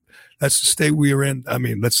the state we are in. I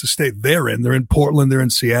mean, that's the state they're in. They're in Portland. They're in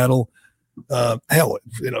Seattle.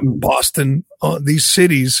 Boston, these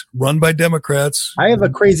cities run by Democrats. I have a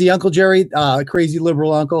crazy uncle, Jerry, a crazy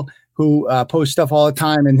liberal uncle who posts stuff all the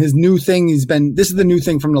time. And his new thing this is the new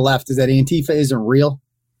thing from the left, is that Antifa isn't real,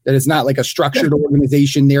 that it's not like a structured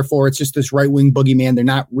organization. Therefore, it's just this right-wing boogeyman. They're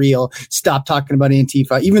not real. Stop talking about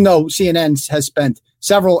Antifa, even though CNN has spent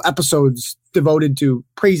several episodes devoted to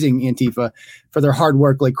praising Antifa for their hard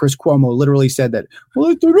work. Like Chris Cuomo literally said that,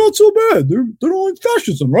 well, they're not so bad. They're not like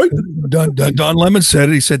fascism, right? Don Lemon said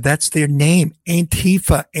it. He said, that's their name,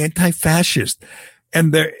 Antifa, anti-fascist.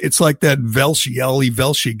 And it's like that Ali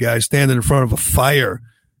Velshi guy standing in front of a fire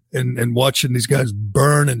and watching these guys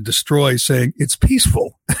burn and destroy, saying it's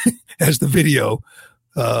peaceful as the video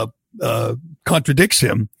contradicts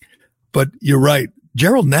him. But you're right.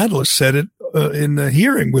 Gerald Nadler said it in the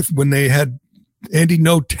hearing when they had Andy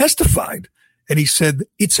No testified, and he said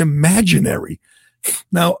it's imaginary.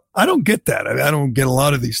 Now, I don't get that. I don't get a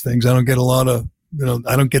lot of these things. I don't get a lot of,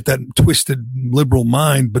 I don't get that twisted liberal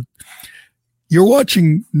mind, but you're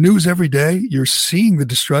watching news every day. You're seeing the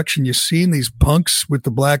destruction. You're seeing these punks with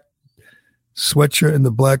the black sweatshirt and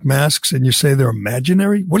the black masks, and you say they're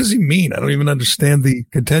imaginary? What does he mean? I don't even understand the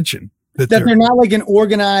contention. That they're not like an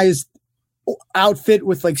organized outfit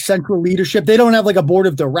with like central leadership. They don't have like a board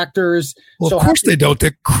of directors. Well, so of course they don't.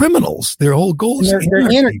 They're criminals. Their whole goal is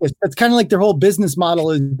they're anarchists. That's kind of like their whole business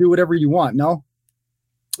model is do whatever you want. No,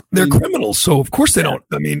 they're criminals. So of course they don't.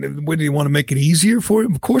 I mean, when do you want to make it easier for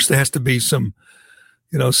them? Of course there has to be some,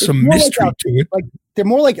 some mystery to it. Like they're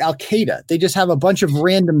more like Al Qaeda. They just have a bunch of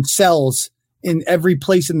random cells in every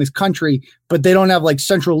place in this country, but they don't have like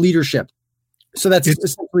central leadership. So that's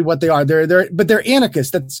essentially what they are. They're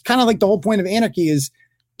anarchists. That's kind of like the whole point of anarchy is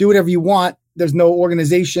do whatever you want. There's no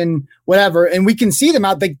organization, whatever. And we can see them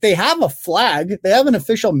out. They have a flag. They have an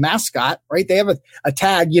official mascot, right? They have a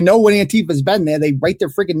tag. When Antifa's been there, they write their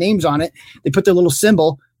freaking names on it. They put their little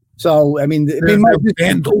symbol. So, I mean, they're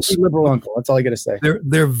vandals. Liberal uncle. That's all I got to say.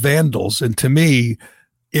 They're vandals. And to me,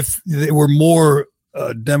 if they were more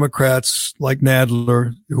Democrats like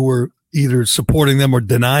Nadler who were either supporting them or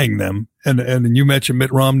denying them. And you mentioned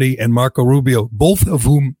Mitt Romney and Marco Rubio, both of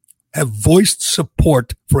whom have voiced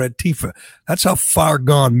support for Antifa. That's how far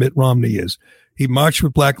gone Mitt Romney is. He marched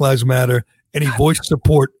with Black Lives Matter and he voiced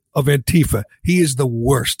support of Antifa. He is the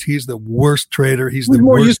worst. He's the worst traitor. He's the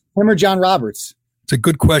more worst. used to him or John Roberts? It's a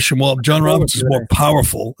good question. Well, John Roberts is more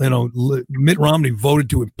powerful. You know, Mitt Romney voted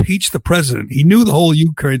to impeach the president. He knew the whole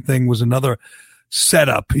Ukraine thing was another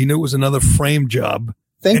setup. He knew it was another frame job.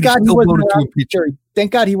 Thank God he wasn't around.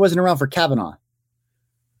 Thank God he wasn't around for Kavanaugh.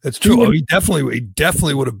 That's true. He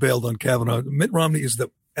definitely would have bailed on Kavanaugh. Mitt Romney is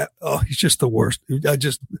he's just the worst.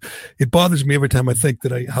 It bothers me every time I think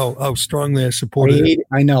that how strongly I supported it.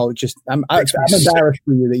 I know. I'm embarrassed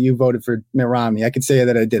for you that you voted for Mitt Romney. I could say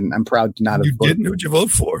that I didn't. I'm proud to not have. You didn't? Who'd you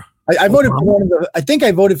vote for? I voted for I think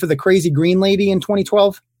I voted for the crazy green lady in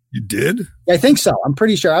 2012. You did? I think so. I'm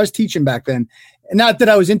pretty sure. I was teaching back then. Not that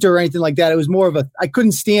I was into her or anything like that. It was more of I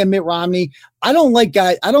couldn't stand Mitt Romney. I don't like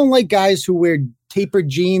guys who wear tapered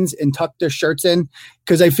jeans and tuck their shirts in,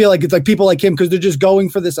 because I feel like it's like people like him, because they're just going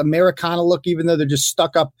for this Americana look, even though they're just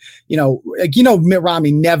stuck up. Mitt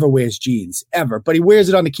Romney never wears jeans ever, but he wears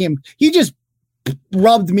it on the cam. He just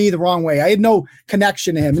rubbed me the wrong way. I had no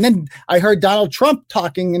connection to him. And then I heard Donald Trump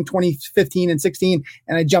talking in 2015 and 16,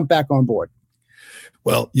 and I jumped back on board.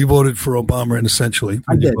 Well, you voted for Obama, and essentially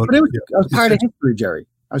I did. But I was part of history, Jerry.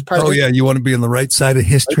 I was part of history. You want to be on the right side of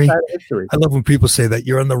history? Right side of history. I love when people say that.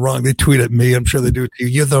 You're on the wrong. They tweet at me. I'm sure they do it to you.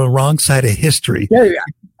 You're the wrong side of history. Yeah.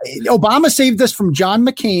 Obama saved us from John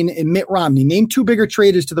McCain and Mitt Romney. Name two bigger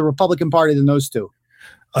traitors to the Republican Party than those two.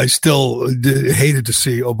 I still hated to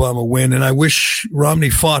see Obama win, and I wish Romney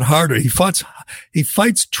fought harder. He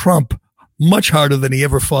fights Trump much harder than he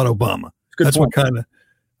ever fought Obama. That's point. What kind of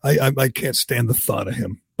I can't stand the thought of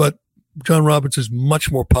him. But John Roberts is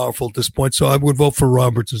much more powerful at this point, so I would vote for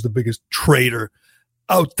Roberts as the biggest traitor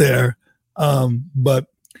out there. But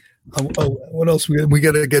what else we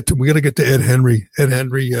got to get to? We got to get to Ed Henry.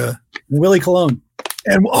 Willie Colon.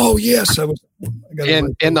 And yes, and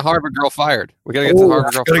the Harvard girl fired. We got to get to the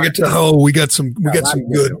Harvard girl. We got some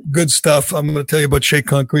good stuff. I'm going to tell you about Shea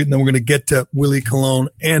Concrete, and then we're going to get to Willie Colon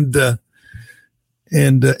and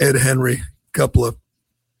Ed Henry. A couple of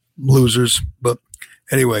losers, but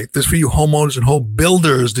anyway, this for you homeowners and home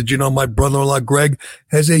builders. Did you know my brother-in-law Greg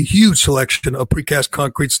has a huge selection of precast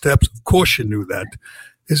concrete steps? Of course, you knew that.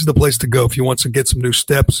 This is the place to go if you want to get some new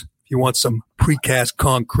steps. If you want some precast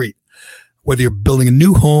concrete. Whether you're building a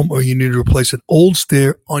new home or you need to replace an old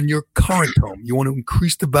stair on your current home, you want to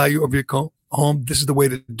increase the value of your home, this is the way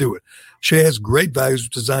to do it. Shea has great values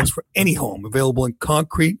designs for any home, available in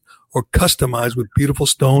concrete or customized with beautiful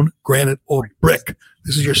stone, granite, or brick.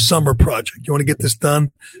 This is your summer project. You want to get this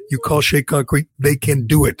done? You call Shea Concrete. They can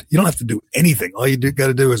do it. You don't have to do anything. All you got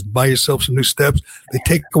to do is buy yourself some new steps. They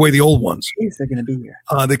take away the old ones. They're going to be here.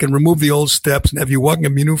 They can remove the old steps and have you walking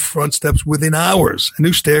up your new front steps within hours. A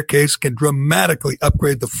new staircase can dramatically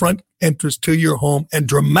upgrade the front entrance to your home and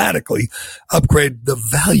dramatically upgrade the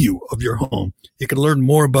value of your home. You can learn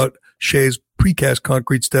more about Shea's precast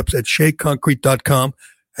concrete steps at sheaconcrete.com.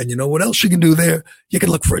 And you know what else you can do there? You can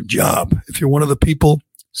look for a job. If you're one of the people,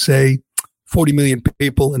 say 40 million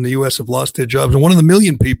people in the U.S. have lost their jobs, and one of the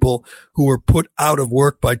million people who were put out of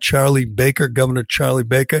work by Charlie Baker, Governor Charlie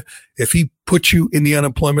Baker, if he puts you in the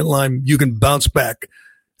unemployment line, you can bounce back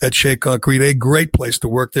at Shea Concrete. A great place to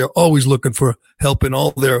work. They're always looking for help in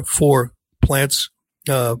all their 4 plants,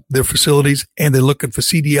 their facilities, and they're looking for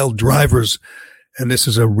CDL drivers. And this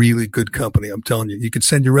is a really good company, I'm telling you. You can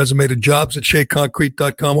send your resume to jobs at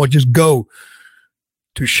sheaconcrete.com or just go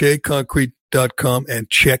to sheaconcrete.com and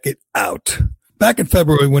check it out. Back in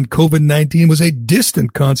February, when COVID-19 was a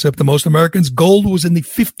distant concept to most Americans, gold was in the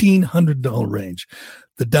 $1,500 range.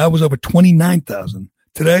 The Dow was over 29,000.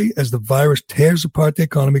 Today, as the virus tears apart the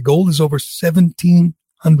economy, gold is over $1,700.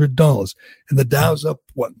 And the Dow's up,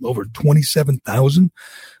 over 27,000?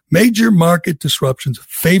 Major market disruptions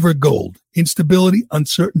favor gold. Instability,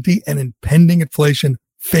 uncertainty, and impending inflation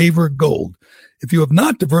favor gold. If you have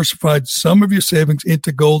not diversified some of your savings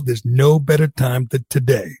into gold, there's no better time than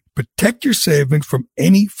today. Protect your savings from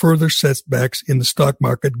any further setbacks in the stock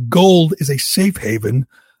market. Gold is a safe haven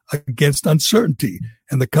against uncertainty.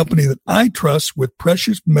 And the company that I trust with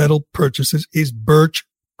precious metal purchases is Birch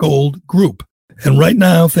Gold Group. And right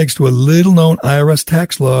now, thanks to a little-known IRS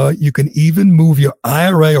tax law, you can even move your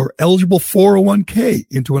IRA or eligible 401k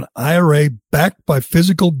into an IRA backed by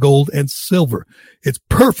physical gold and silver. It's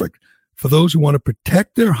perfect for those who want to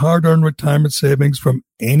protect their hard-earned retirement savings from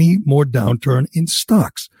any more downturn in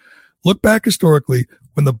stocks. Look back historically.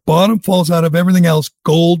 When the bottom falls out of everything else,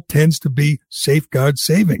 gold tends to be safeguard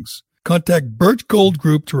savings. Contact Birch Gold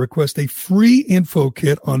Group to request a free info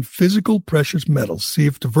kit on physical precious metals. See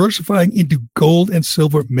if diversifying into gold and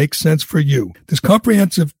silver makes sense for you. This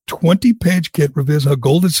comprehensive 20-page kit reveals how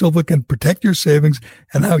gold and silver can protect your savings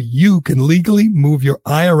and how you can legally move your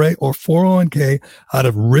IRA or 401k out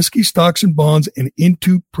of risky stocks and bonds and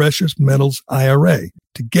into precious metals IRA.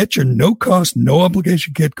 To get your no-cost,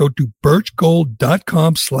 no-obligation kit, go to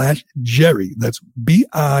birchgold.com/Jerry. That's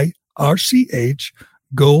BIRCH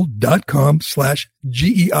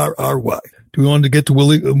gold.com/GERRY. Do we want to get to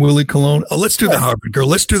Willie Colon? Oh, let's do the Harvard girl.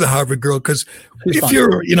 Let's do the Harvard girl. Cause if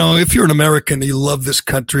you're an American and you love this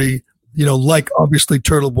country, like obviously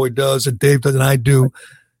Turtle Boy does and Dave does and I do,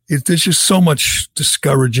 there's just so much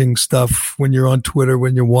discouraging stuff when you're on Twitter,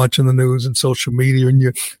 when you're watching the news and social media and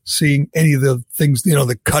you're seeing any of the things,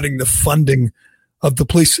 the cutting the funding of the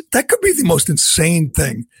police. That could be the most insane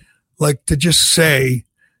thing. Like to just say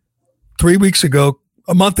 3 weeks ago,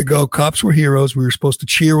 a month ago, cops were heroes. We were supposed to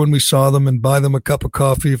cheer when we saw them and buy them a cup of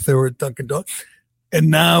coffee if they were at Dunkin' Donuts. And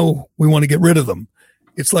now we want to get rid of them.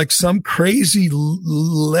 It's like some crazy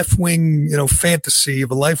left-wing, fantasy of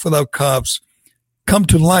a life without cops come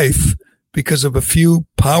to life because of a few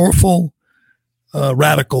powerful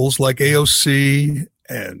radicals like AOC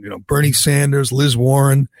and, Bernie Sanders, Liz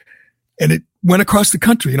Warren. And it went across the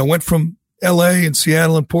country, went from LA and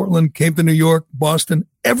Seattle and Portland, came to New York, Boston,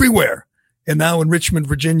 everywhere. And now in Richmond,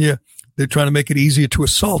 Virginia, they're trying to make it easier to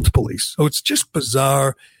assault police. So it's just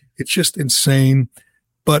bizarre. It's just insane.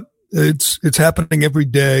 But it's happening every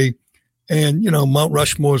day. And, Mount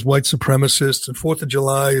Rushmore is white supremacists and 4th of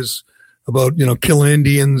July is about, killing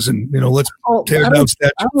Indians and, let's tear down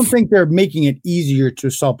statues. I don't think they're making it easier to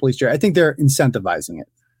assault police. I think they're incentivizing it.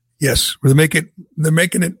 Yes. They're making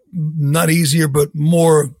it not easier, but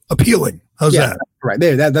more appealing. How's that? Right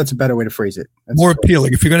there. That's a better way to phrase it. That's more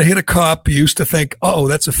appealing. If you're going to hit a cop, you used to think, oh,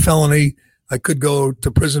 that's a felony. I could go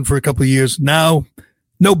to prison for a couple of years. Now,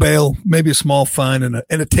 no bail, maybe a small fine and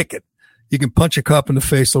a ticket. You can punch a cop in the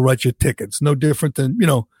face. They'll write you a ticket. It's no different than,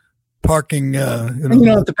 parking. And you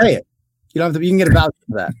don't have to pay it. You can get a voucher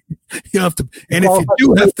for that. You don't have to.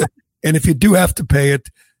 And if you do have to pay it,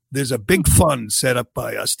 there's a big fund set up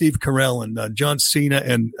by Steve Carell and John Cena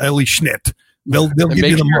and Ellie Schnitt. They'll give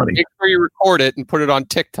you the money. Make sure you record it and put it on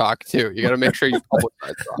TikTok too. You got to make sure you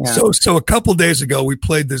publicize it. So a couple days ago, we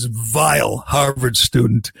played this vile Harvard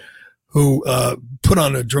student who put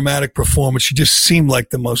on a dramatic performance. She just seemed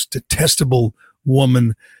like the most detestable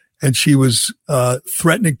woman, and she was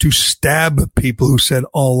threatening to stab people who said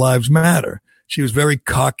all lives matter. She was very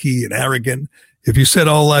cocky and arrogant. If you said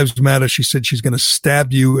all lives matter, she said she's going to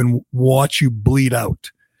stab you and watch you bleed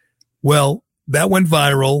out. Well, that went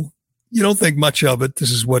viral. You don't think much of it.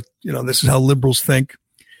 This is this is how liberals think.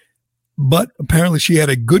 But apparently she had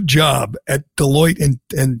a good job at Deloitte and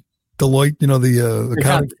Deloitte, the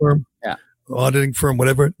accounting firm, auditing firm,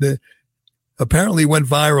 whatever. Apparently went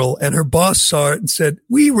viral and her boss saw it and said,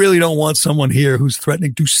 we really don't want someone here who's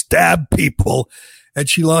threatening to stab people. And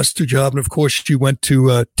she lost her job. And of course she went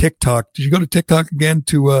to TikTok. Did you go to TikTok again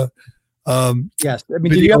to, yes. I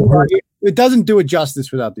mean, it doesn't do it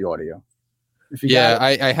justice without the audio.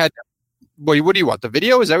 I had. What do you want? The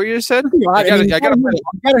video? Is that what you just said? I got to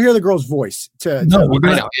hear the girl's voice.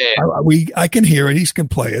 I can hear it. He can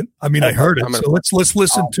play it. I mean, I heard it. So let's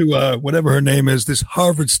listen to whatever her name is. This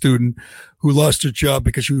Harvard student who lost her job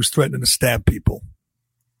because she was threatening to stab people.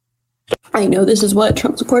 I know this is what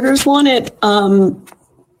Trump supporters wanted,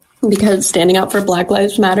 because standing up for Black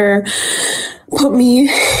Lives Matter put me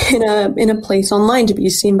in a place online to be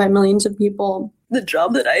seen by millions of people. The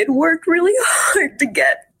job that I had worked really hard to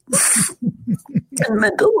get. And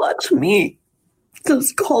meant a lot to me.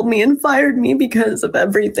 Just called me and fired me because of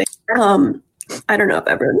everything. I don't know if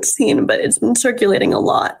everyone's seen, but it's been circulating a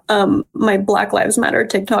lot. My Black Lives Matter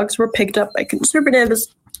TikToks were picked up by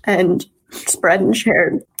conservatives and spread and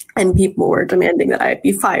shared, and people were demanding that I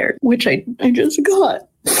be fired, which I just got.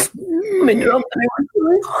 My job that I worked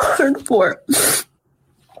really hard for.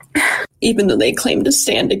 Even though they claim to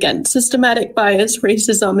stand against systematic bias,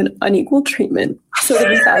 racism, and unequal treatment. So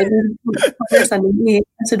the thousands of people are sending me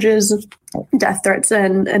messages, death threats,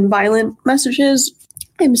 and violent messages,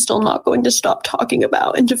 I'm still not going to stop talking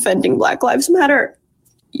about and defending Black Lives Matter.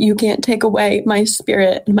 You can't take away my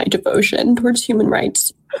spirit and my devotion towards human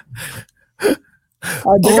rights. Take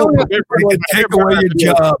away your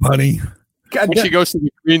job, honey. When she goes to the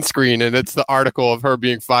green screen and it's the article of her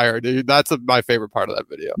being fired. That's my favorite part of that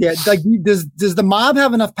video. Yeah, like does the mob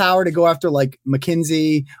have enough power to go after like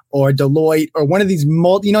McKinsey or Deloitte or one of these you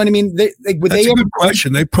know what I mean? That's a good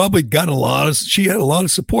question. They probably got she had a lot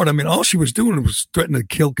of support. I mean, all she was doing was threatening to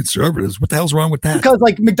kill conservatives. What the hell's wrong with that? Because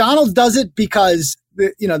like McDonald's does it because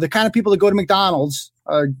the kind of people that go to McDonald's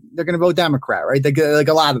they're going to vote Democrat, right? Like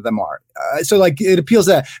a lot of them are. So like it appeals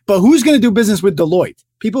to that. But who's going to do business with Deloitte?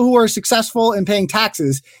 People who are successful in paying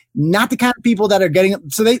taxes, not the kind of people that are getting.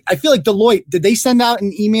 So I feel like Deloitte, did they send out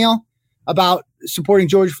an email about supporting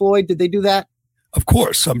George Floyd? Did they do that? Of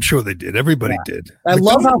course, I'm sure they did. Everybody did. I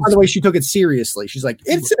love how, by the way, she took it seriously. She's like,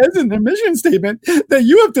 it says in the mission statement that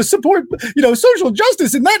you have to support, social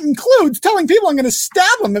justice, and that includes telling people I'm going to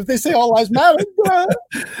stab them if they say all lives matter.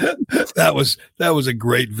 That was a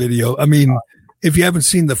great video. I mean, if you haven't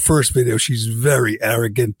seen the first video, she's very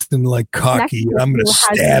arrogant and like cocky. I'm going to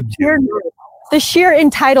stab you. The sheer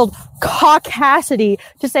entitled caucasity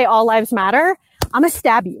to say all lives matter. I'm going to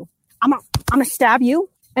stab you. I'm going to stab you.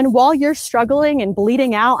 And while you're struggling and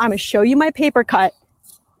bleeding out, I'm going to show you my paper cut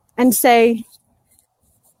and say,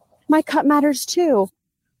 my cut matters too.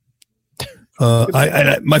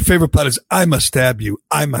 My favorite part is, I must stab you.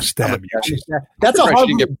 I must stab you. That's a hard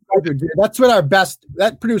one. That's what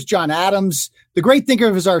that produced John Adams, the great thinker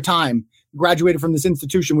of our time, graduated from this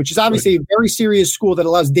institution, which is obviously a very serious school that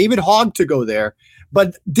allows David Hogg to go there,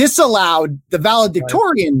 but disallowed the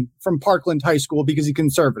valedictorian from Parkland High School because he's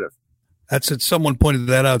conservative. That's it. Someone pointed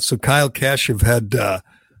that out. So Kyle Kashev had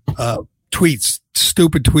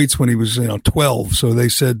stupid tweets when he was 12. So they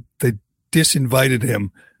said they disinvited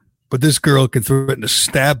him. But this girl can threaten to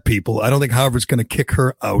stab people. I don't think Harvard's going to kick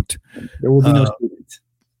her out. There will be no students.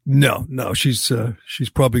 No. She's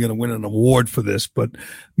probably going to win an award for this. But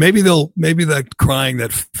maybe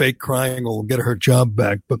that fake crying will get her job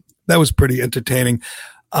back. But that was pretty entertaining.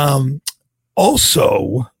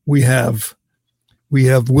 Also, we have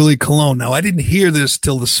Willie Colon. Now, I didn't hear this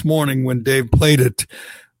till this morning when Dave played it,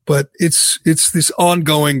 but it's this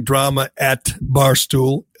ongoing drama at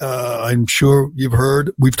Barstool. I'm sure you've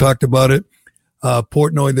heard. We've talked about it.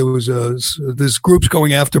 Portnoy, there was this group's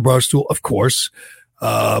going after Barstool, of course,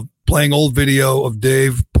 playing old video of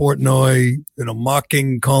Dave Portnoy,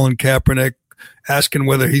 mocking Colin Kaepernick, asking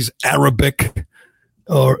whether he's Arabic.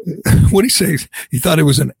 Or what did he say? He thought it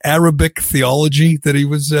was an Arabic theology that he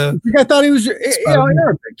was. I thought he was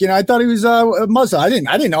Arabic. I thought he was Muslim. I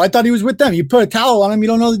didn't know. I thought he was with them. You put a towel on him, you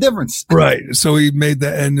don't know the difference. Right. So he made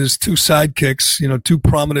that, and his two sidekicks, two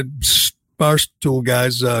prominent Barstool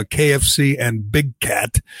guys, KFC and Big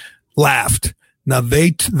Cat, laughed. Now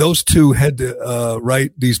those two had to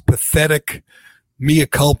write these pathetic mea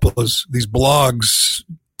culpas, these blogs,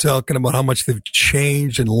 talking about how much they've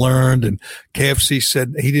changed and learned. And KFC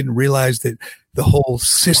said he didn't realize that the whole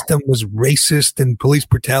system was racist and police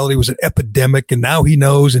brutality was an epidemic. And now he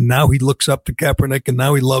knows, and now he looks up to Kaepernick, and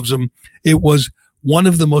now he loves him. It was one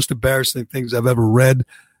of the most embarrassing things I've ever read.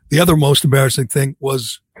 The other most embarrassing thing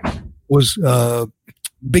was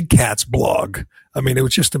Big Cat's blog. I mean, it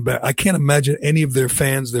was just I can't imagine any of their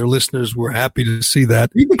fans, their listeners, were happy to see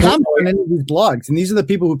that. You can comment on any of these blogs, and these are the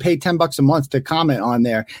people who pay $10 a month to comment on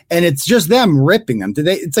there, and it's just them ripping them.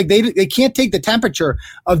 It's like they can't take the temperature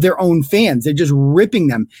of their own fans. They're just ripping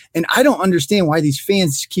them, and I don't understand why these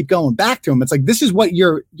fans keep going back to them. It's like, this is what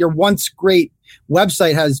your once great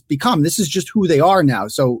website has become. This is just who they are now.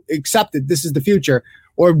 So accept it. This is the future.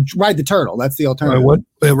 Or ride the turtle. That's the alternative.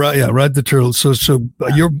 Ride the turtle. So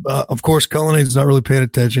you're, of course, Cullinan's not really paying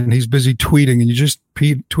attention. He's busy tweeting, and you just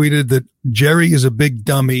tweeted that Jerry is a big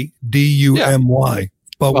dummy, D-U-M-Y.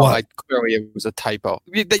 But what? Clearly it was a typo.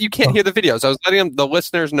 That you can't hear the videos. I was letting the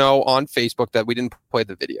listeners know on Facebook that we didn't play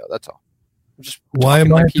the video. That's all. Why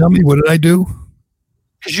am I a dummy? What did I do?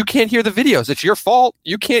 Because you can't hear the videos. It's your fault.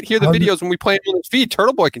 You can't hear the videos when we play them on his feed.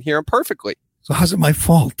 Turtle Boy can hear them perfectly. So how's it my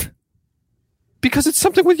fault? Because it's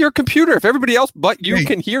something with your computer. If everybody else but you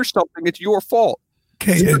can hear something, it's your fault.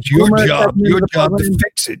 Okay, it's your job. Your job to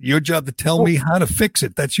fix it. Your job to tell me how to fix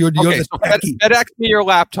it. That's your. Okay, so FedEx me your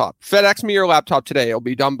laptop. FedEx me your laptop today. It'll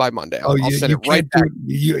be two things that I'll send it right back.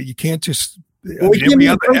 You can't just.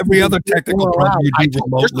 Every other technical problem you do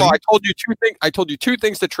remotely. I told you two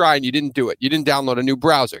things to try, and you didn't do it. You didn't download a new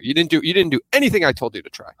browser. You didn't do anything I told you to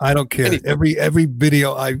try. I don't care. Anything. Every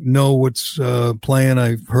video, I know what's playing.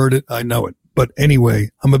 I've heard it. I know it. But anyway,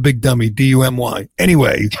 I'm a big dummy, D-U-M-Y.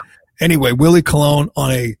 Anyway, Willie Colon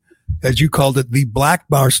on as you called it, the Black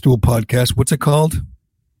Barstool podcast. What's it called?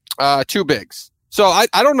 Two Bigs. So I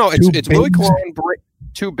don't know. It's Willie Colon,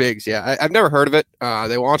 Two Bigs. Yeah. I've never heard of it.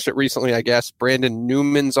 They launched it recently, I guess. Brandon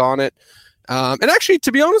Newman's on it. And actually,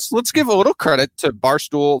 to be honest, let's give a little credit to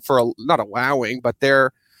Barstool for not allowing, but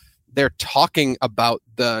they're talking about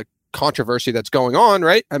the controversy that's going on,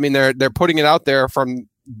 right? I mean, they're putting it out there from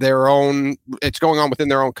their own. It's going on within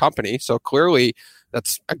their own company, so clearly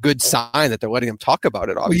that's a good sign that they're letting them talk about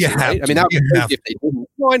it. Obviously, right? I mean, that would be crazy if they didn't.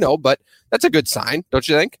 No, I know, but that's a good sign, don't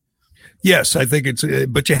you think? Yes, I think it's,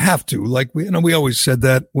 but you have to. Like we always said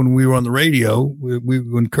that when we were on the radio.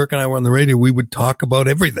 When Kirk and I were on the radio, we would talk about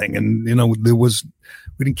everything, and we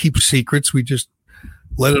didn't keep secrets. We just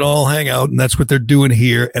let it all hang out, and that's what they're doing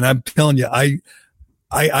here. And I'm telling you,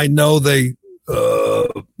 I know they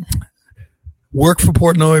work for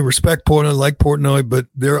Portnoy, respect Portnoy, like Portnoy, but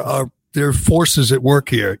there are forces at work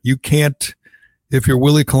here. You can't, if you're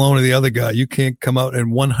Willie Colon or the other guy, you can't come out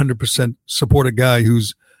and 100% support a guy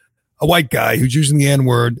who's a white guy who's using the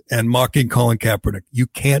N-word and mocking Colin Kaepernick. You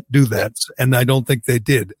can't do that, and I don't think they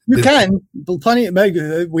did. You can. Plenty.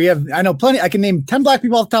 I know plenty. I can name 10 black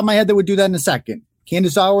people off the top of my head that would do that in a second.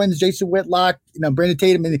 Candace Owens, Jason Whitlock, Brandon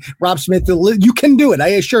Tatum, and Rob Smith. You can do it. I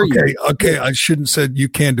assure you. Okay. I shouldn't have said you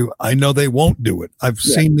can do it. I know they won't do it. I've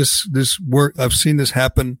seen this work. I've seen this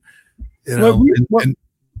happen. And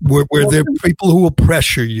where there are people who will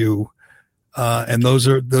pressure you, and those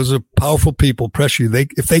are powerful people. Pressure you.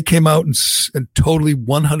 If they came out and totally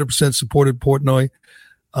 100% supported Portnoy,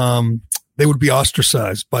 they would be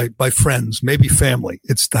ostracized by friends, maybe family.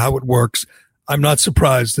 It's how it works. I'm not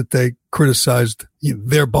surprised that they criticized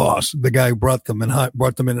their boss, the guy who brought them in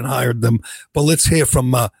and hired them. But let's hear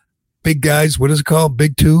from big guys. What is it called?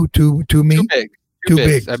 Big two me? Too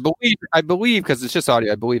big. I believe because it's just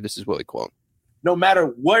audio. I believe this is Willie Colon. No matter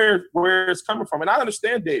where it's coming from, and I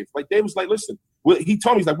understand Dave. Like Dave was like, listen, he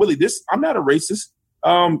told me, he's like, Willie, I'm not a racist.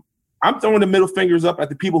 I'm throwing the middle fingers up at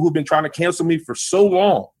the people who've been trying to cancel me for so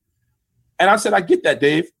long. And I said, I get that,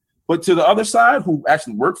 Dave. But to the other side, who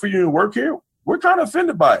actually work for you and work here, we're kind of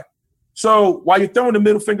offended by it. So while you're throwing the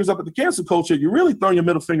middle fingers up at the cancel culture, you're really throwing your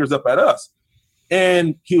middle fingers up at us.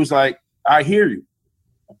 And he was like, I hear you.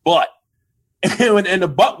 But, and the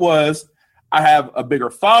but was, I have a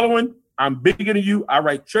bigger following. I'm bigger than you. I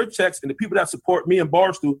write your checks. And the people that support me and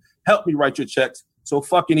Barstool help me write your checks. So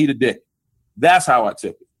fucking eat a dick. That's how I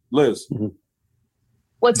took it. Liz. Mm-hmm.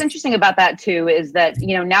 What's interesting about that, too, is that,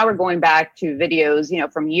 now we're going back to videos,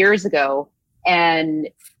 from years ago. And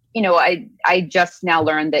I just now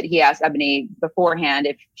learned that he asked Ebony beforehand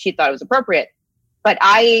if she thought it was appropriate. But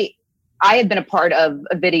I had been a part of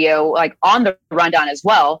a video like on the rundown as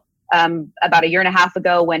well about a year and a half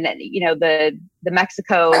ago when, the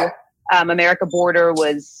Mexico America border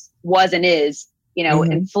was and is,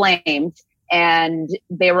 inflamed. And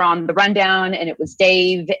they were on the rundown and it was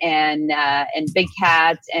Dave and Big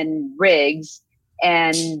Cat and Riggs.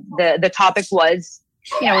 And the topic was,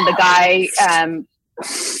 when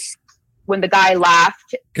the guy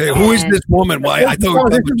laughed. Okay, who is this woman? Why I thought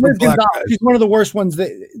this is Liz Gonzalez. She's one of the worst ones.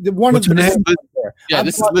 What's her name? Yeah,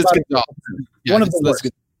 this is Liz Gonzalez. One of the worst.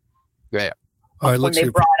 Yeah. All right, when they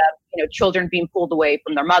brought up, children being pulled away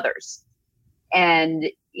from their mothers, and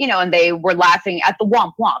and they were laughing at the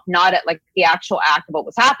womp womp, not at like the actual act of what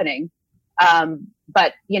was happening.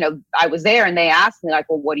 But I was there, and they asked me like,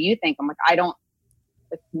 "Well, what do you think?" I'm like,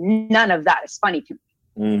 none of that is funny to me.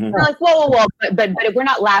 Mm-hmm. They're like, whoa, but we're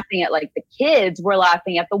not laughing at like the kids, we're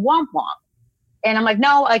laughing at the womp womp. And I'm like,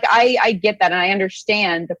 no, like I get that, and I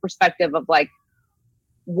understand the perspective of like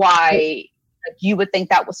why you would think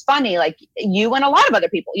that was funny, like you and a lot of other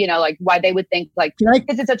people, like why they would think like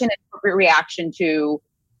because it's such an appropriate reaction to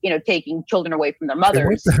taking children away from their mothers.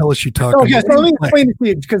 What the hell is she talking about? Okay, so let me explain it to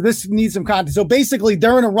you because this needs some context. So basically,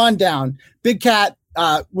 during a rundown, Big Cat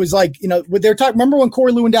was like, they're talking. Remember when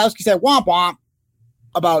Corey Lewandowski said "womp womp"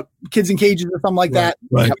 about kids in cages or something like that?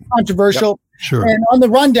 Right. Controversial. Yep, sure. And on the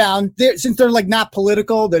rundown, since they're like not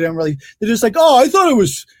political, they're just like, oh,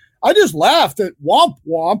 I just laughed at womp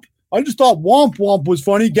womp. I just thought womp womp was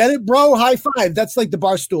funny. Get it, bro? High five. That's like the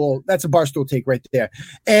Barstool. That's a Barstool take right there.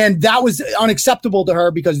 And that was unacceptable to her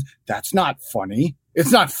because that's not funny.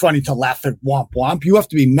 It's not funny to laugh at womp womp. You have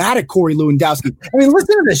to be mad at Corey Lewandowski. I mean,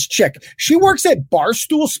 listen to this chick. She works at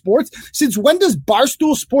Barstool Sports. Since when does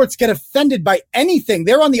Barstool Sports get offended by anything?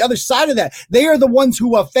 They're on the other side of that. They are the ones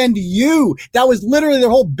who offend you. That was literally their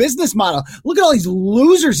whole business model. Look at all these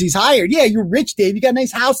losers he's hired. Yeah, you're rich, Dave. You got a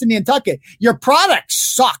nice house in Nantucket. Your product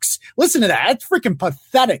sucks. Listen to that. That's freaking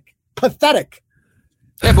pathetic. Pathetic.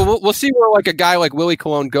 Yeah, but we'll see where like a guy like Willie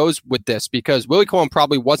Colon goes with this, because Willie Colon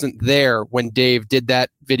probably wasn't there when Dave did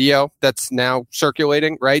that video that's now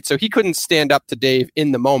circulating, right? So he couldn't stand up to Dave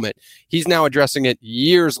in the moment. He's now addressing it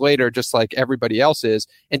years later, just like everybody else is.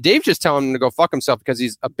 And Dave just telling him to go fuck himself because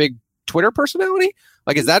he's a big Twitter personality?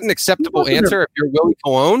 Like, is that an acceptable answer if you're Willie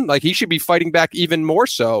Colon? Like, he should be fighting back even more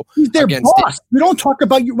so. He's their boss. You don't talk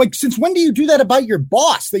about you. Like, since when do you do that about your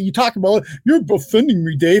boss? That you talk about, you're offending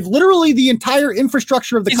me, Dave. Literally, the entire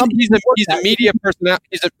infrastructure of the company. He's a media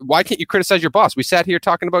personality. Why can't you criticize your boss? We sat here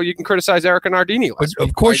talking about you can criticize Erica Nardini.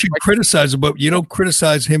 Of course, you criticize him, but you don't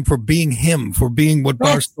criticize him for being what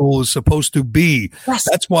Barstool is supposed to be. Yes.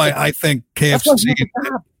 That's why I think KFC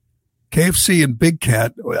and Big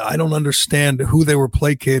Cat, I don't understand who they were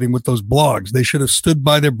placating with those blogs. They should have stood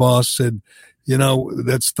by their boss, said,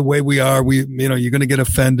 that's the way we are. You're going to get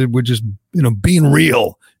offended. We're just, being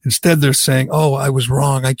real. Instead, they're saying, oh, I was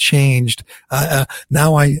wrong. I changed.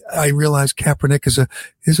 Now I realize Kaepernick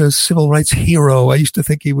is a civil rights hero. I used to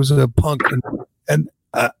think he was a punk. And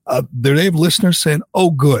they have listeners saying,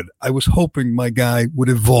 oh, good. I was hoping my guy would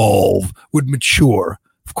evolve, would mature.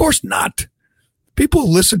 Of course not.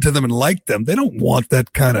 People listen to them and like them. They don't want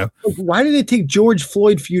that kind of. Why did it take George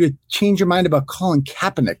Floyd for you to change your mind about Colin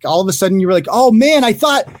Kaepernick? All of a sudden, you were like, "Oh man,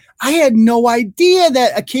 I had no idea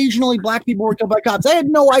that occasionally black people were killed by cops. I had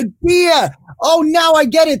no idea. Oh, now I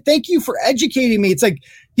get it. Thank you for educating me." It's like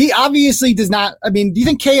he obviously does not. I mean, do you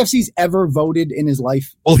think KFC's ever voted in his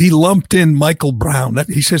life? Well, he lumped in Michael Brown.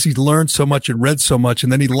 He says he's learned so much and read so much,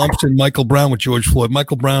 and then he lumps in Michael Brown with George Floyd.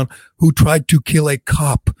 Michael Brown, who tried to kill a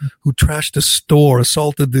cop, who trashed a store,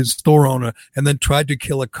 assaulted the store owner, and then tried to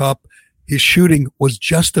kill a cop. His shooting was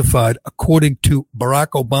justified according to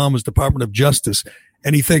Barack Obama's Department of Justice,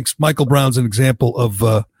 and he thinks Michael Brown's an example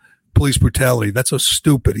of police brutality. That's how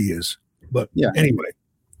stupid he is. But anyway.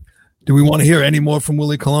 Do we want to hear any more from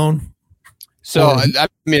Willie Colon? So, I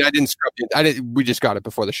didn't scrub it. We just got it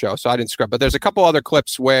before the show, so I didn't scrub. But there's a couple other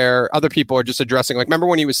clips where other people are just addressing, like, remember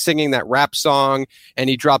when he was singing that rap song and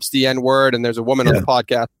he drops the N-word and there's a woman on the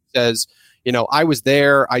podcast that says, I was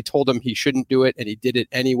there. I told him he shouldn't do it and he did it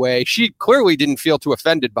anyway. She clearly didn't feel too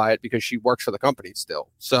offended by it because she works for the company still.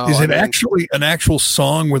 So is it actually an actual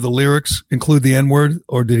song where the lyrics include the N-word,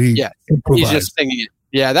 or did he improvise? He's just singing it.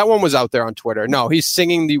 Yeah, that one was out there on Twitter. No, he's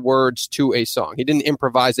singing the words to a song. He didn't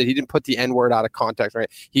improvise it. He didn't put the N-word out of context, right?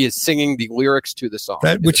 He is singing the lyrics to the song.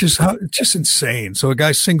 Which is just insane. So a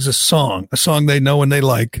guy sings a song they know and they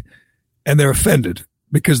like, and they're offended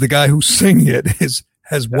because the guy who's singing it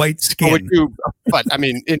has white skin. But I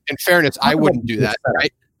mean, in fairness, I wouldn't do that,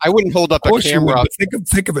 right? I wouldn't hold up a camera.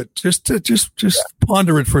 Think of it. Just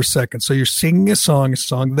ponder it for a second. So you're singing a song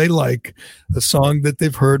they like, a song that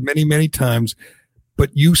they've heard many, many times. But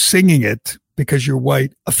you singing it because you're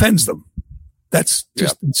white offends them. That's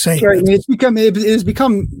just insane. Right. I mean, it has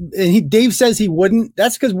become, and Dave says he wouldn't.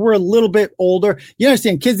 That's because we're a little bit older. You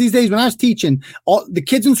understand, kids these days, when I was teaching, all the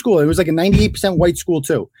kids in school, it was like a 98% white school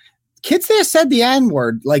too. Kids there said the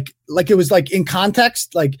N-word, like it was like in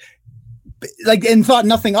context, like and thought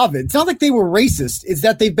nothing of it. It's not like they were racist. It's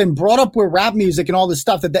that they've been brought up with rap music and all this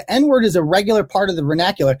stuff, that the N-word is a regular part of the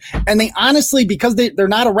vernacular. And they honestly, because they're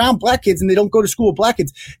not around black kids and they don't go to school with black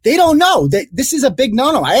kids, they don't know that this is a big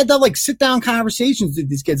no-no. I had to sit down conversations with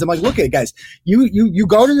these kids. I'm like, look at it, guys. You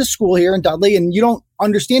go to the school here in Dudley and you don't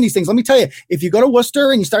understand these things. Let me tell you, if you go to Worcester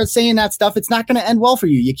and you start saying that stuff, it's not going to end well for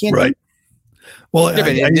you. You can't. Right. Well,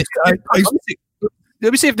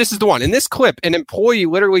 let me see if this is the one. In this clip, an employee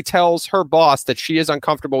literally tells her boss that she is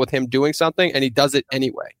uncomfortable with him doing something, and he does it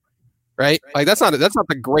anyway. Right? Like that's not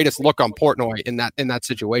the greatest look on Portnoy in that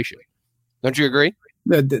situation. Don't you agree?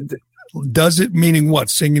 Does it, meaning what?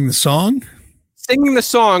 Singing the song? Singing the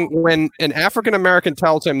song when an African American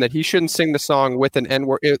tells him that he shouldn't sing the song with an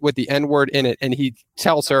N-word, with the N-word in it, and he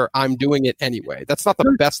tells her, "I'm doing it anyway." That's not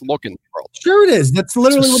the best look in the world. Sure, it is. That's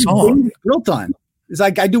literally what it's built on. It's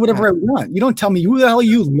like, I do whatever I want. You don't tell me, who the hell are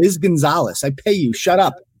you, Liz Gonzalez? I pay you. Shut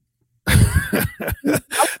up. I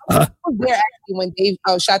was there actually when Dave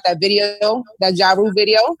shot that video, that Ja Rule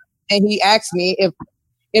video, and he asked me if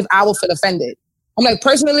I would feel offended. I'm like,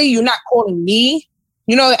 personally, you're not calling me,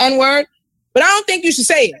 the N-word, but I don't think you should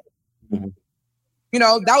say it. Mm-hmm.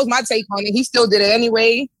 That was my take on it. He still did it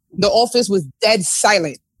anyway. The office was dead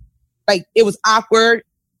silent. Like, it was awkward.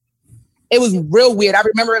 It was real weird. I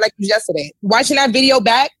remember it like it was yesterday. Watching that video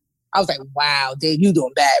back, I was like, wow, Dave, you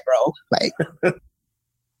doing bad, bro. Like,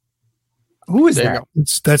 who is that?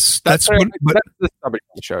 That's the somebody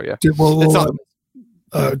show, yeah. Well,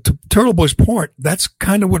 to Turtle Boy's point, that's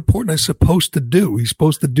kind of what Portnoy's supposed to do. He's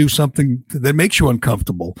supposed to do something that makes you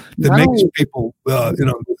uncomfortable, that makes people,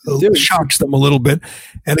 shocks them a little bit.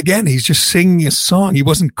 And again, he's just singing a song. He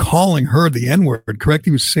wasn't calling her the N-word, correct?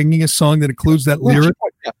 He was singing a song that includes that lyric.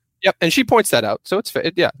 Yep, and she points that out. So it's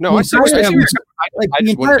yeah. No, the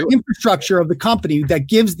entire infrastructure of the company that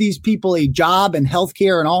gives these people a job and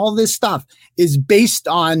healthcare and all this stuff is based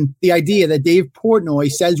on the idea that Dave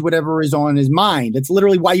Portnoy says whatever is on his mind. It's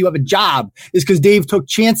literally why you have a job, is because Dave took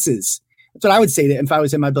chances. That's what I would say to him if I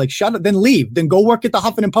was him. I'd be like, shut up, then leave. Then go work at the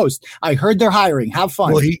Huffington Post. I heard they're hiring. Have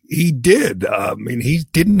fun. Well, he did. I mean, he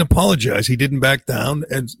didn't apologize. He didn't back down,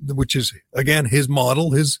 and which is, again, his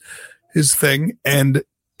model, his thing. And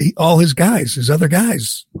all his guys, his other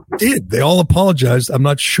guys did. They all apologized. I'm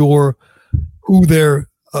not sure who they're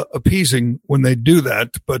appeasing when they do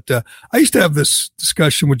that. But I used to have this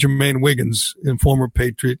discussion with Jermaine Wiggins, former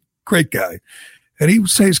Patriot, great guy. And he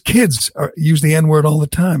would say his kids use the N-word all the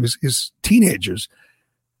time, his teenagers,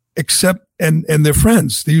 except, and their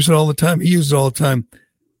friends. They use it all the time. He uses it all the time.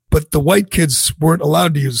 But the white kids weren't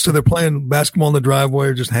allowed to use it. So they're playing basketball in the driveway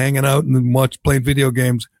or just hanging out and then playing video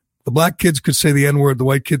games. The black kids could say the N-word, the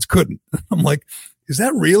white kids couldn't. I'm like, is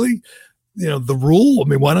that really, the rule? I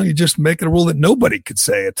mean, why don't you just make it a rule that nobody could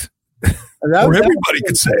say it? Or everybody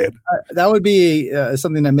could say it. That would be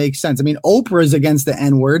something that makes sense. I mean, Oprah is against the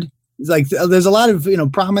N-word. It's like there's a lot of,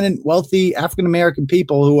 prominent, wealthy African-American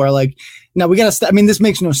people who are like, no, we got to I mean, this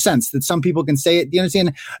makes no sense that some people can say it. Do you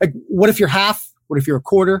understand? Like, what if you're half? What if you're a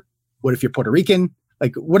quarter? What if you're Puerto Rican?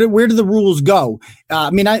 Like, where do the rules go?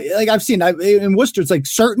 I've seen in Worcester, it's like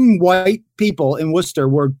certain white people in Worcester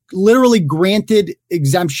were literally granted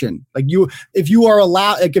exemption. Like if you are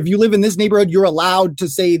allowed, like if you live in this neighborhood, you're allowed to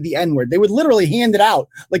say the N-word. They would literally hand it out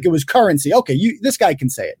like it was currency. Okay, this guy can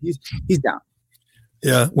say it. He's down.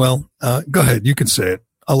 Yeah, well, go ahead. You can say it.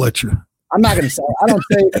 I'll let you. I'm not going to say it. I don't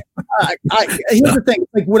say it. Here's the thing.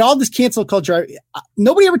 Like with all this cancel culture,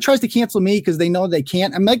 nobody ever tries to cancel me because they know they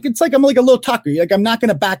can't. I'm like a little Tucker. Like I'm not going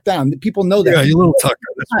to back down. People know that. Yeah, you little Tucker.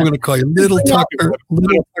 That's what we're going to call you. Little Tucker.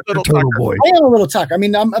 Little Tucker Turtle Boy. I am a little Tucker. I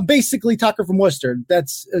mean, I'm basically Tucker from Worcester.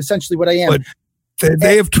 That's essentially what I am. But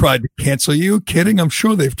they have tried to cancel you. Kidding? I'm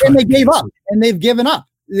sure they've tried. And they gave up. And they've given up.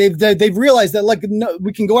 They've realized that no,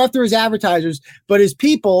 we can go after his advertisers, but his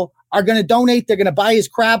people are going to donate. They're going to buy his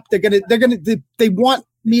crap. They want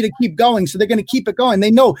me to keep going. So they're going to keep it going. They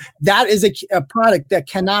know that is a product that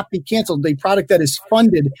cannot be canceled. A product that is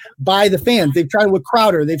funded by the fans. They've tried it with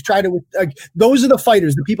Crowder. They've tried it with, those are the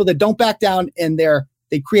fighters, the people that don't back down, and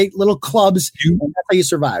they create little clubs, and that's how you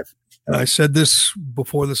survive. And I said this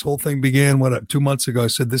before this whole thing began, 2 months ago. I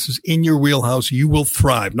said, this is in your wheelhouse. You will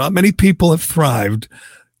thrive. Not many people have thrived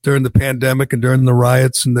during the pandemic and during the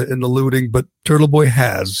riots and the looting, but Turtle Boy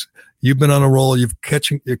has. You've been on a roll. You're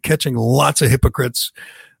catching lots of hypocrites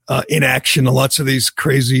in action. Lots of these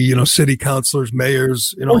crazy, city councilors,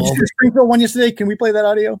 mayors. The Springfield one yesterday. Can we play that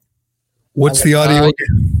audio? What's the audio?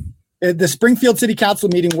 The Springfield City Council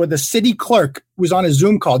meeting where the city clerk was on a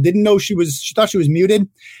Zoom call, didn't know she thought she was muted,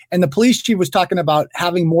 and the police chief was talking about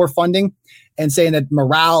having more funding and saying that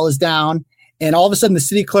morale is down. And all of a sudden, the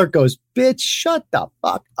city clerk goes, "Bitch, shut the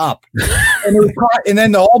fuck up!" and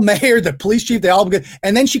then the whole mayor, the police chief, they all get.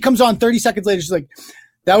 And then she comes on 30 seconds later. She's like,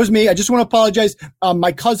 "That was me. I just want to apologize.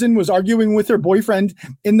 My cousin was arguing with her boyfriend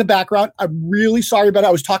in the background. I'm really sorry about it.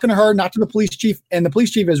 I was talking to her, not to the police chief. And the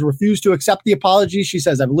police chief has refused to accept the apology. She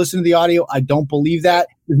says, I've listened to the audio. I don't believe that.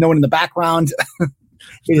 There's no one in the background."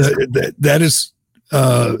 That is.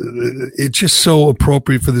 It's just so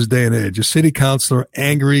appropriate for this day and age. A city councilor,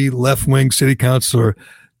 angry left-wing city councilor,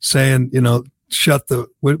 saying, shut the.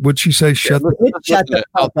 What'd she say? Shut the.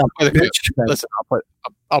 Listen,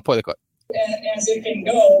 I'll play the clip. As it can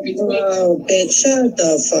go, bitch, shut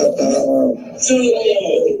the fuck up.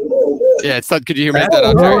 Yeah, it's not. Could you hear me?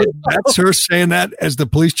 That that's her saying that as the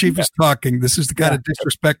police chief is talking. This is the kind of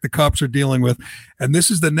disrespect the cops are dealing with, and this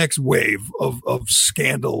is the next wave of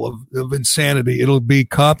scandal, of insanity. It'll be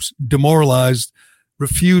cops demoralized,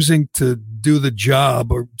 refusing to do the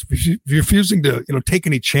job, or refusing to take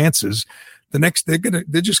any chances. The next,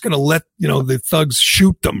 they're just gonna let the thugs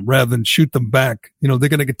shoot them rather than shoot them back. They're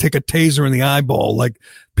gonna take a taser in the eyeball, like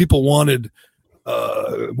people wanted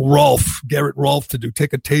Garrett Rolfe to do.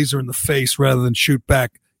 Take a taser in the face rather than shoot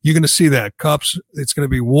back. You're gonna see that cops. It's gonna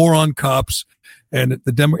be war on cops, and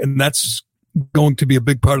and that's going to be a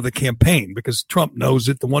big part of the campaign because Trump knows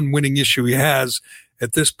it. The one winning issue he has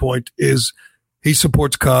at this point is he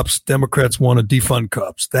supports cops. Democrats want to defund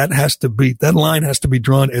cops. That line has to be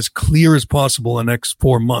drawn as clear as possible in the next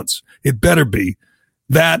 4 months. It better be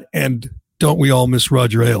that. And don't we all miss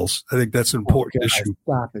Roger Ailes? I think that's an important issue.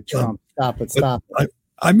 Stop it, Trump. Stop it.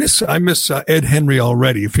 I miss Ed Henry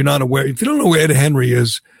already. If you don't know who Ed Henry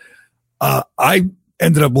is, I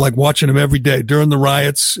ended up watching him every day during the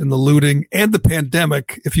riots and the looting and the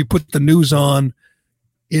pandemic. If you put the news on,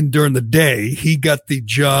 in during the day. He got the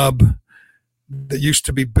job that used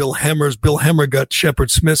to be Bill Hemmer's. Bill Hemmer got Shepard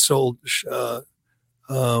Smith's old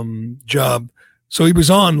job. So he was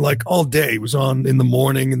on like all day. He was on in the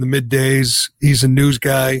morning, in the middays. He's a news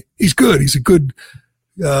guy. He's good. He's a good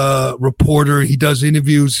reporter. He does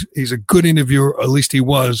interviews. He's a good interviewer, or at least he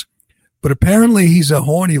was. But apparently he's a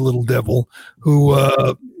horny little devil who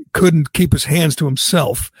couldn't keep his hands to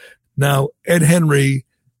himself. Now, Ed Henry,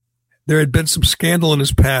 there had been some scandal in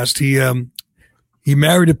his past. He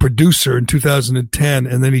married a producer in 2010,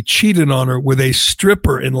 and then he cheated on her with a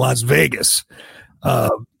stripper in Las Vegas.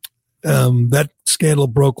 That scandal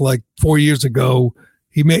broke like 4 years ago.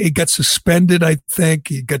 He got suspended, I think.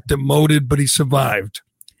 He got demoted, but he survived.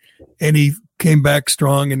 And he came back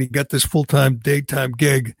strong, and he got this full-time daytime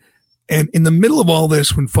gig. And in the middle of all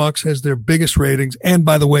this, when Fox has their biggest ratings, and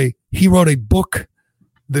by the way, he wrote a book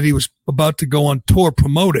that he was about to go on tour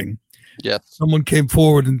promoting. Yes. Someone came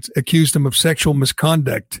forward and accused him of sexual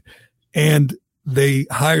misconduct. And they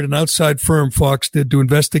hired an outside firm, Fox did, to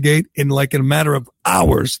investigate. In a matter of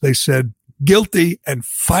hours, they said guilty and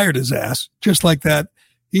fired his ass. Just like that.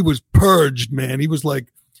 He was purged, man. He was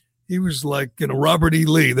like, Robert E.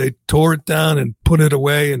 Lee. They tore it down and put it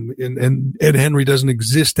away, and Ed Henry doesn't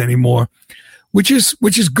exist anymore, which is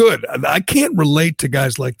good. I can't relate to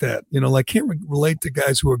guys like that. I can't relate to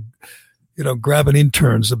guys who are, grabbing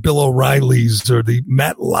interns, the Bill O'Reillys or the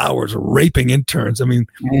Matt Lauers, or raping interns. I mean,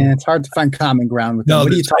 it's hard to find common ground with them. No,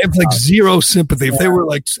 I have like zero sympathy. If they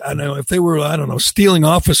were I don't know, stealing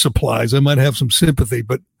office supplies, I might have some sympathy,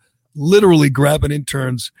 but literally grabbing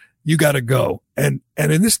interns, you got to go. And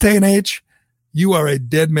in this day and age, you are a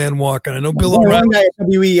dead man walking. I know Bill O'Reilly. One guy at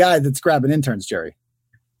WEI that's grabbing interns, Jerry.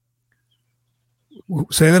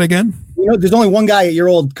 Say that again? There's only one guy at your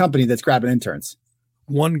old company that's grabbing interns.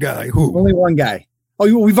 One guy. Who? Only one guy.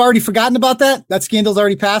 Oh, we've already forgotten about that? That scandal's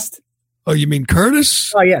already passed? Oh, you mean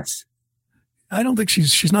Curtis? Oh, yes. I don't think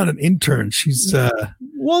she's not an intern. She's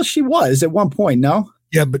well, she was at one point, no?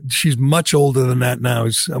 Yeah, but she's much older than that now.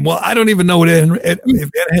 I don't even know what if Ed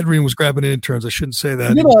Henry was grabbing interns. I shouldn't say that.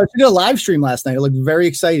 She did a live stream last night. It looked very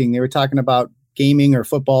exciting. They were talking about gaming or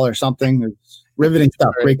football or something. It's riveting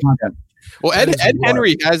stuff. Great content. Well, Ed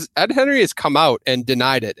Henry has come out and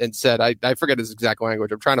denied it and said, I forget his exact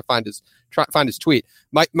language. I'm trying to find his tweet.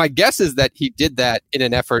 My guess is that he did that in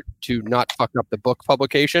an effort to not fuck up the book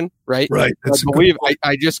publication, right? Right.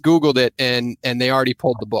 I just Googled it and they already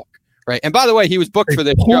pulled the book. Right. And by the way, he was booked for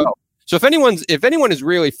this show. So if anyone is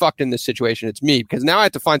really fucked in this situation, it's me, because now I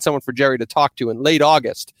have to find someone for Jerry to talk to in late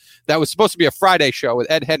August. That was supposed to be a Friday show with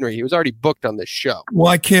Ed Henry. He was already booked on this show.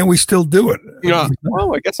 Why can't we still do it?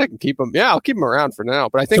 I guess I can keep him. Yeah, I'll keep him around for now.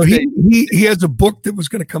 But I think he has a book that was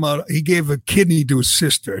going to come out. He gave a kidney to his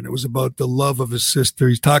sister, and it was about the love of his sister.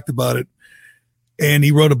 He's talked about it, and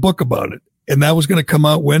he wrote a book about it. And that was going to come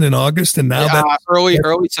out when, in August, and now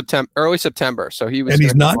early September. So he was, and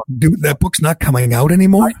he's not. That book's not coming out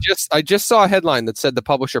anymore. I just saw a headline that said the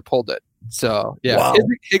publisher pulled it. So yeah. Wow.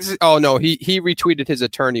 He retweeted his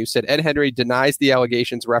attorney who said Ed Henry denies the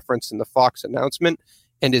allegations referenced in the Fox announcement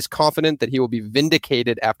and is confident that he will be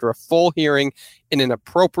vindicated after a full hearing in an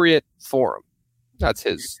appropriate forum. That's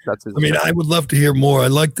his. I mean, I would love to hear more. I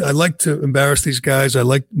like to embarrass these guys. I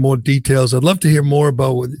like more details. I'd love to hear more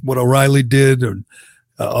about what O'Reilly did. And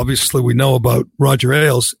obviously, we know about Roger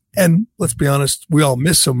Ailes. And let's be honest, we all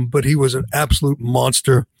miss him, but he was an absolute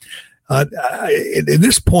monster. At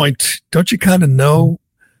this point, don't you kind of know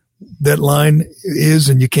that line is,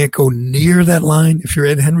 and you can't go near that line if you're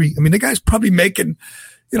Ed Henry? I mean, the guy's probably making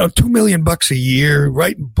 $2 million a year,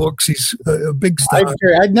 writing books. He's a big star.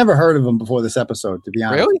 I'd never heard of him before this episode, to be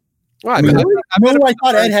honest. Really? Well, I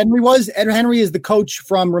thought Ed Henry was? Ed Henry is the coach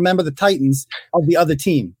from Remember the Titans of the other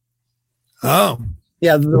team. Oh,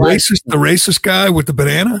 yeah, the racist guy with the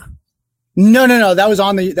banana. No. That was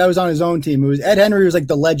on his own team. It was Ed Henry was like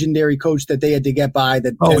the legendary coach that they had to get by. In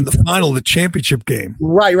the final, the championship game.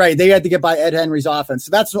 Right. They had to get by Ed Henry's offense. So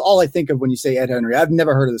that's all I think of when you say Ed Henry. I've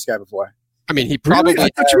never heard of this guy before. I mean, he probably. Really?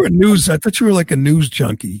 I thought you were like a news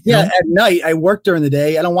junkie. Yeah, at night I work during the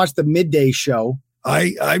day. I don't watch the midday show.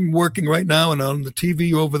 I'm working right now, and on the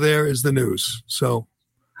TV over there is the news. So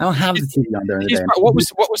I don't have the TV on during the day. What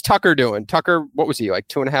was Tucker doing? Tucker, what was he like?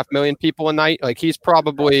 2.5 million people a night? Like he's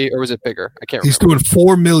probably, or was it bigger? I can't remember. He's doing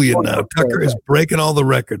 4 million now. Tucker is breaking all the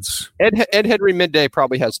records. Ed Henry midday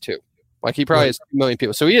probably has 2. Like he probably has 2 million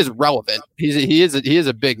people, so he is relevant. He is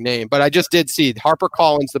a big name. But I just did see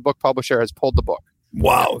HarperCollins, the book publisher, has pulled the book.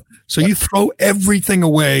 Wow! So you throw everything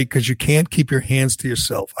away because you can't keep your hands to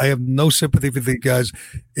yourself. I have no sympathy for these guys.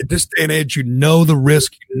 At this day and age, the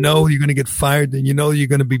risk. You're going to get fired, and you're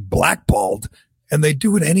going to be blackballed. and they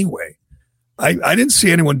do it anyway. I didn't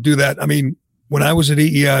see anyone do that. I mean, when I was at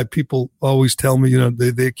EEI, people always tell me,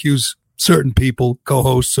 they accuse certain people,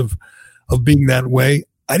 co-hosts of being that way.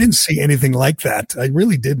 I didn't see anything like that. I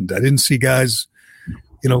really didn't. I didn't see guys,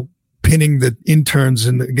 pinning the interns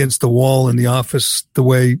against the wall in the office the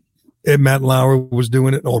way Matt Lauer was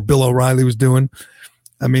doing it or Bill O'Reilly was doing.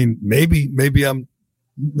 I mean, maybe I'm.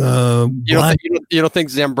 You don't think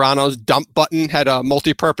Zambrano's dump button had a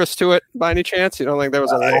multi-purpose to it by any chance? You don't think there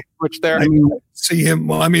was a little switch there? I see him.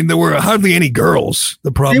 Well, I mean, there were hardly any girls.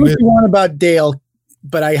 The problem is you want about Dale,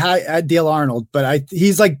 but Dale Arnold, but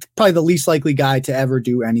he's like probably the least likely guy to ever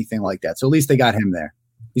do anything like that. So at least they got him there.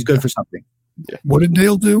 He's good for something. Yeah. What did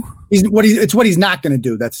Dale do? It's what he's not going to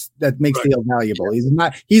do. That makes right. Dale valuable.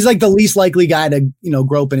 He's like the least likely guy to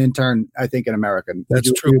grow up an intern. I think in America.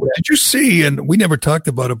 That's true. Did you see? And we never talked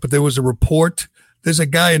about it, but there was a report. There's a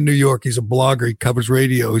guy in New York. He's a blogger. He covers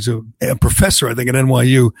radio. He's a professor, I think, at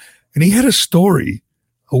NYU, and he had a story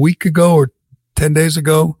a week ago or 10 days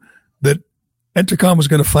ago that Entercom was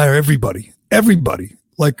going to fire everybody,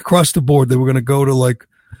 like across the board. They were going to go to like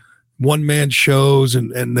one-man shows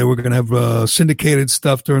and they were going to have syndicated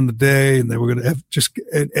stuff during the day, and they were going to have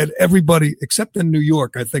and everybody except in New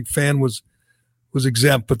York. I think Fan was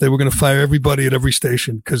exempt, but they were going to fire everybody at every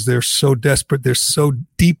station because they're so desperate. They're so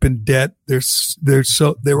deep in debt. They're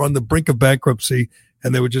on the brink of bankruptcy,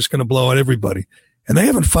 and they were just going to blow out everybody. And they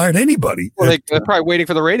haven't fired anybody. Well, they're probably waiting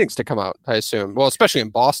for the ratings to come out, I assume. Well, especially in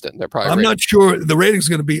Boston, they're probably. I'm not sure the ratings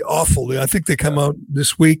are going to be awful. I think they come out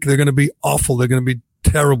this week. They're going to be awful. They're going to be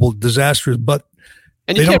terrible, disastrous, but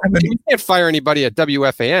you can't fire anybody at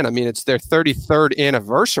WFAN. I mean, it's their 33rd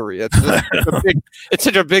anniversary. It's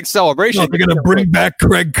such a big celebration. No, they're going to bring back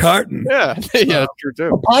Craig Carton. Yeah, that's true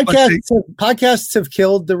too. Well, podcasts have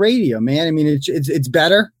killed the radio, man. I mean, it's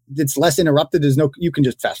better. It's less interrupted. You can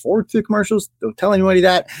just fast forward to the commercials. Don't tell anybody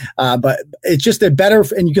that. But it's just a better,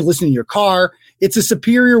 and you can listen in your car. It's a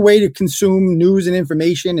superior way to consume news and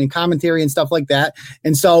information and commentary and stuff like that.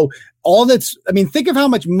 And so think of how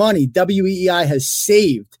much money WEEI has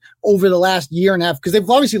saved over the last year and a half, because they've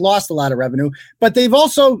obviously lost a lot of revenue, but they've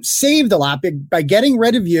also saved a lot by getting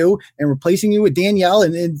rid of you and replacing you with Danielle.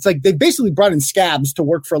 And it's like they basically brought in scabs to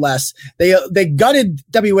work for less. They gutted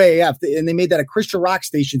WAAF and they made that a Christian rock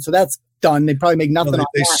station. So that's done. They probably make nothing.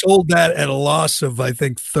 They sold that at a loss of, I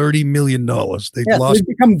think, $30 million. They've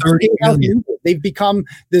become $30 million. They've become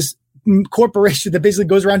this corporation that basically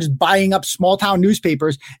goes around just buying up small town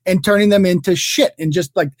newspapers and turning them into shit, and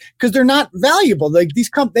just like, because they're not valuable. Like these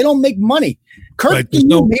they don't make money. Right. There's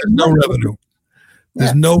no revenue.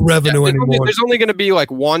 There's no revenue anymore. There's only going to be like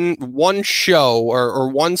one show or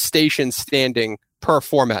one station standing per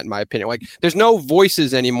format, in my opinion. Like there's no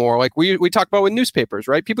voices anymore. Like we talk about with newspapers,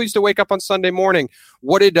 right? People used to wake up on Sunday morning.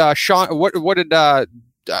 What did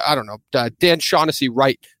I don't know, Dan Shaughnessy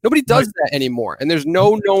write? Nobody does that anymore, and there's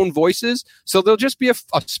no known voices. So there'll just be a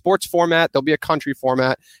sports format, there'll be a country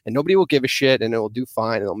format, and nobody will give a shit, and it will do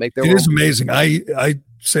fine, and they'll make their. It is amazing. I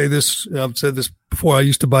say this. I've said this before. I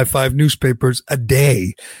used to buy 5 newspapers a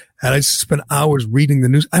day, and I spend hours reading the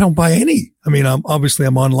news. I don't buy any. I mean, I'm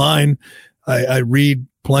online. I read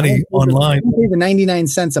plenty online. I pay the 99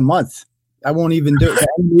 cents a month. I won't even do it.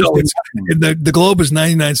 No, the Globe is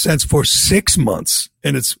 99 cents for 6 months,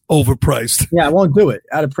 and it's overpriced. Yeah, I won't do it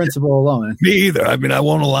out of principle alone. Me either. I mean, I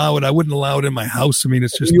won't allow it. I wouldn't allow it in my house. I mean,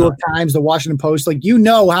 it's just the New York Times, the Washington Post. Like,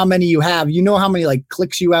 how many you have. You know how many like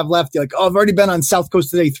clicks you have left. You're like, I've already been on South Coast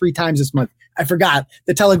Today 3 times this month. I forgot.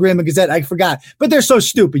 The Telegram and Gazette, I forgot. But they're so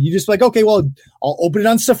stupid. You just like, okay, well, I'll open it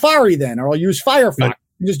on Safari then, or I'll use Firefox. Right.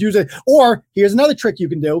 You just use it. Or here's another trick you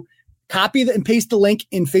can do. Copy and paste the link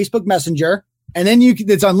in Facebook Messenger, and then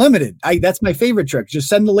it's unlimited. That's my favorite trick. Just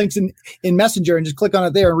send the links in Messenger and just click on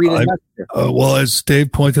it there and read it in Messenger. Well, as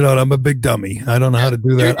Dave pointed out, I'm a big dummy. I don't know how to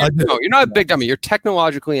do that. No, you're not a big dummy. You're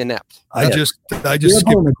technologically inept. I just skip I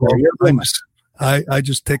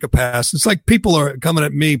just take a pass. It's like people are coming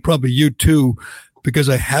at me, probably you too, because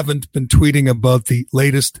I haven't been tweeting about the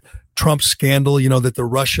latest Trump scandal, that the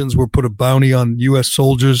Russians were put a bounty on U.S.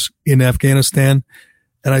 soldiers in Afghanistan.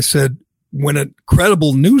 And I said, when a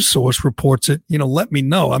credible news source reports it, let me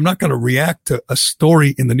know. I'm not going to react to a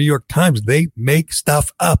story in the New York Times. They make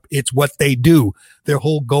stuff up. It's what they do. Their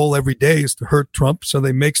whole goal every day is to hurt Trump. So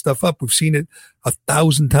they make stuff up. We've seen it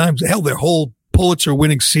 1,000 times. Hell, their whole Pulitzer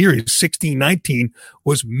winning series, 1619,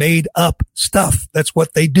 was made up stuff. That's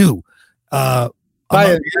what they do. By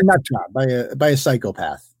a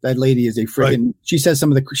psychopath. That lady is a freaking, right. She says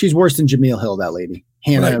she's worse than Jameel Hill, that lady.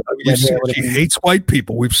 Hannah. Right. She hates white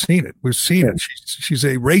people. We've seen it. She's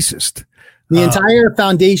a racist. The entire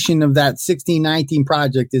foundation of that 1619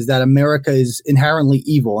 project is that America is inherently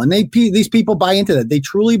evil. And these people buy into that. They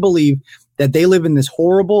truly believe that they live in this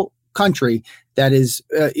horrible country that is,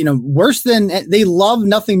 worse than, they love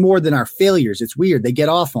nothing more than our failures. It's weird. They get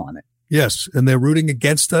off on it. Yes. And they're rooting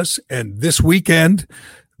against us. And this weekend,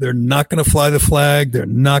 they're not going to fly the flag. They're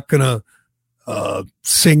not going to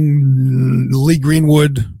sing Lee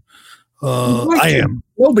Greenwood. I am.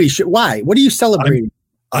 Nobody should. Why? What are you celebrating?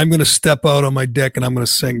 I'm going to step out on my deck and I'm going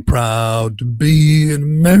to sing "Proud to be an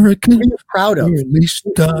American." What are you proud of? At least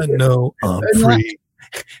I know I'm free.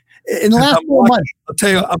 In the last 4 months, I'll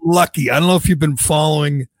tell you, I'm lucky. I don't know if you've been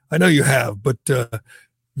following. I know you have, but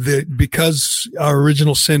because our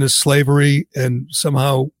original sin is slavery, and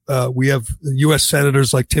somehow we have U.S.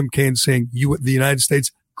 senators like Tim Kaine saying the United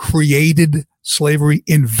States created slavery,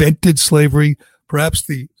 invented slavery, perhaps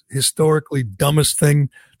the historically dumbest thing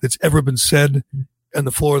that's ever been said on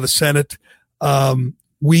the floor of the Senate.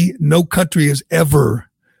 No country has ever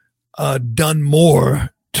done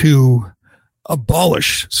more to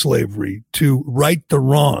abolish slavery, to right the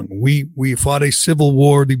wrong. We fought a civil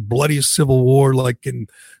war, the bloodiest civil war like in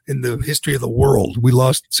the history of the world. We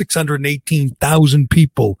lost 618,000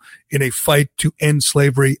 people in a fight to end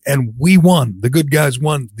slavery, and we won. The good guys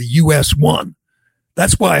won. The U.S. won.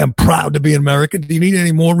 That's why I'm proud to be an American. Do you need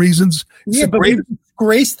any more reasons? Yeah, but we've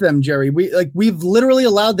disgraced them, Jerry. We've literally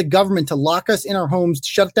allowed the government to lock us in our homes,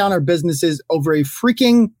 shut down our businesses over a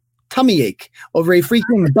freaking tummy ache, over a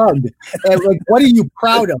freaking bug. What are you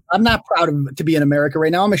proud of? I'm not proud of to be in America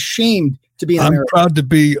right now. I'm ashamed to be in America. I'm proud to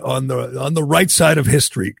be on the right side of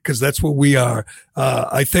history, because that's what we are.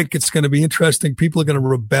 I think it's going to be interesting. People are going to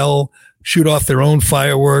rebel, shoot off their own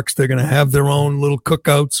fireworks. They're going to have their own little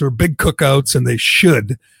cookouts or big cookouts, and they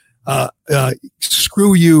should.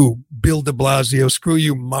 Screw you, Bill de Blasio. Screw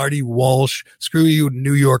you, Marty Walsh. Screw you,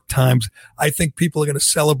 New York Times. I think people are going to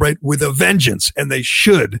celebrate with a vengeance, and they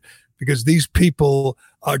should, because these people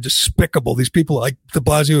are despicable. These people, like de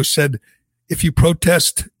Blasio said, if you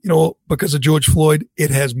protest, because of George Floyd,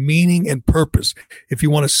 it has meaning and purpose. If you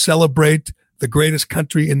want to celebrate the greatest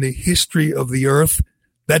country in the history of the earth,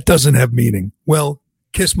 that doesn't have meaning. Well,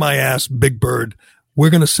 kiss my ass, Big Bird. We're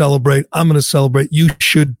going to celebrate. I'm going to celebrate. You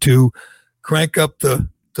should too. Crank up the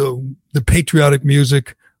patriotic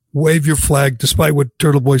music. Wave your flag, despite what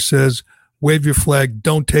Turtle Boy says. Wave your flag.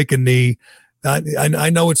 Don't take a knee. I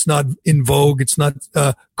know it's not in vogue. It's not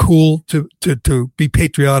cool to be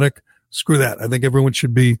patriotic. Screw that. I think everyone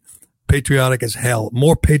should be patriotic as hell.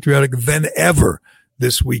 More patriotic than ever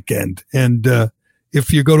this weekend. And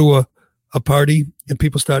if you go to a party and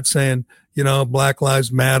people start saying, Black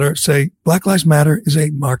Lives Matter, say Black Lives Matter is a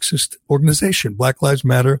Marxist organization. Black Lives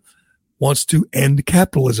Matter wants to end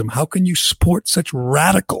capitalism. How can you support such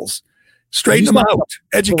radicals? Straighten them out.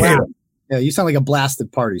 Educate them. Yeah, you sound like a blast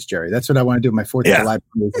at parties, Jerry. That's what I want to do at my 4th of July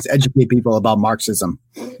parties, is educate people about Marxism.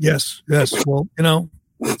 Yes. Well,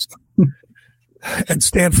 and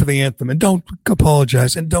stand for the anthem, and don't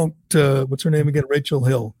apologize, and don't, what's her name again? Rachel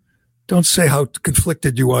Hill. Don't say how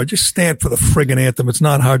conflicted you are. Just stand for the friggin' anthem. It's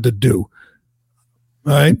not hard to do.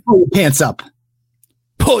 All right? Pull your pants up.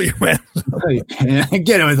 Pull your pants up.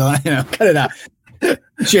 Get it with cut it out.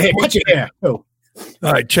 Cut your hair. Oh.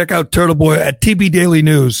 All right. Check out Turtle Boy at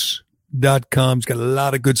tbdailynews.com. He's got a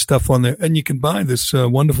lot of good stuff on there. And you can buy this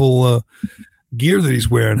wonderful gear that he's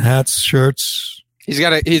wearing, hats, shirts. He's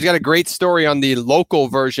got a great story on the local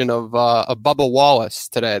version of Bubba Wallace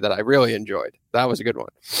today that I really enjoyed. That was a good one.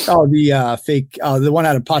 Oh, the fake, the one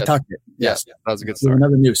out of Pawtucket. Yes, that was a good story.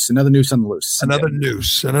 Another noose on the loose. Another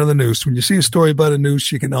noose. When you see a story about a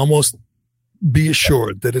noose, you can almost be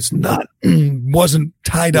assured that wasn't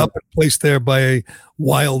tied up and placed there by a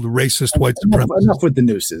wild racist white supremacist. Enough with the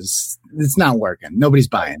nooses. It's not working. Nobody's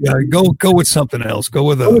buying. Yeah, go with something else. Go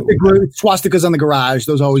with the swastikas on the garage.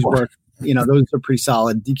 Those always work. Those are pretty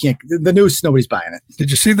solid. You can't, the noose, nobody's buying it.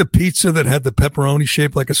 Did you see the pizza that had the pepperoni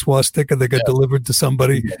shaped like a swastika that got delivered to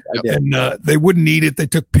somebody? And they wouldn't eat it. They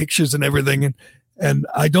took pictures and everything. And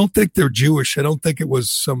I don't think they're Jewish. I don't think it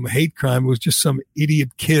was some hate crime. It was just some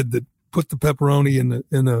idiot kid that put the pepperoni in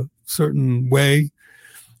a certain way.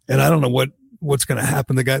 And I don't know what's going to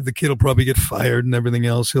happen. The kid will probably get fired and everything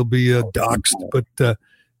else. He'll be doxxed. But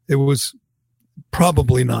it was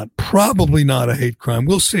probably not a hate crime.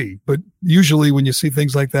 We'll see. But usually when you see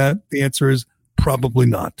things like that, the answer is probably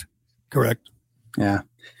not. Correct? Yeah,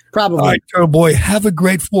 probably. All right, Turtle Boy, have a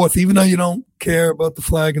great 4th. Even though you don't care about the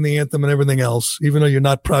flag and the anthem and everything else, even though you're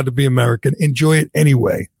not proud to be American, enjoy it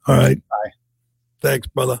anyway. All right? Bye. Thanks,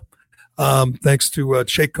 brother. Thanks to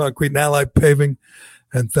Shake Concrete and Allied Paving,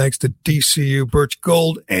 and thanks to DCU, Birch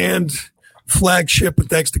Gold, and Flagship, and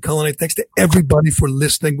thanks to Culinary. Thanks to everybody for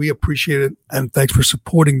listening. We appreciate it, and thanks for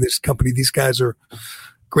supporting this company. These guys are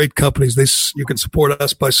great companies. You can support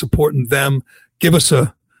us by supporting them. Give us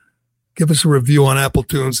a review on Apple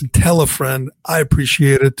Tunes and tell a friend. I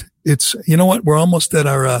appreciate it. It's, you know what? We're almost at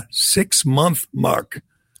our 6-month mark.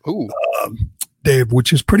 Ooh. Dave,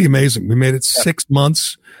 which is pretty amazing. We made it 6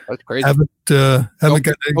 months. That's crazy. Haven't got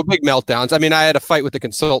no big meltdowns. I mean, I had a fight with the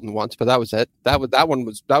consultant once, but that was it. That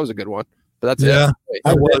was a good one. But that's it.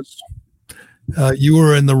 I was. It. You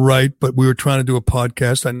were in the right, but we were trying to do a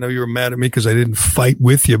podcast. I know you were mad at me because I didn't fight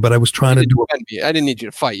with you, but I was trying to do me. I didn't need you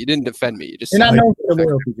to fight. You didn't defend me. You just You're not known for the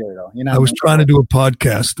loyalty, Jerry, though. I was trying to do a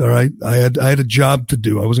podcast. All right. I had a job to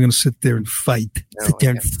do. I wasn't going to sit there and fight.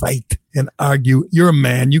 Fight and argue. You're a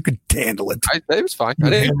man. You could handle it. It was fine. I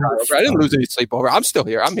didn't lose any sleep over. I'm still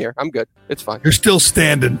here. I'm here. I'm good. It's fine. You're still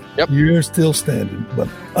standing. Yep. You're still standing. But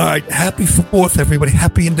all right. Happy 4th, everybody.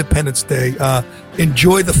 Happy Independence Day.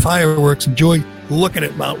 Enjoy the fireworks. Enjoy looking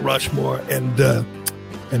at Mount Rushmore. And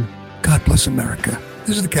God bless America.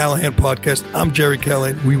 This is the Callahan Podcast. I'm Jerry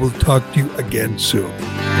Callahan. We will talk to you again soon.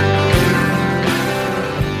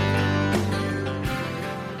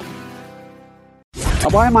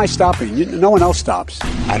 Why am I stopping? No one else stops.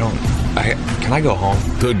 Can I go home?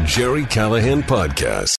 The Jerry Callahan Podcast.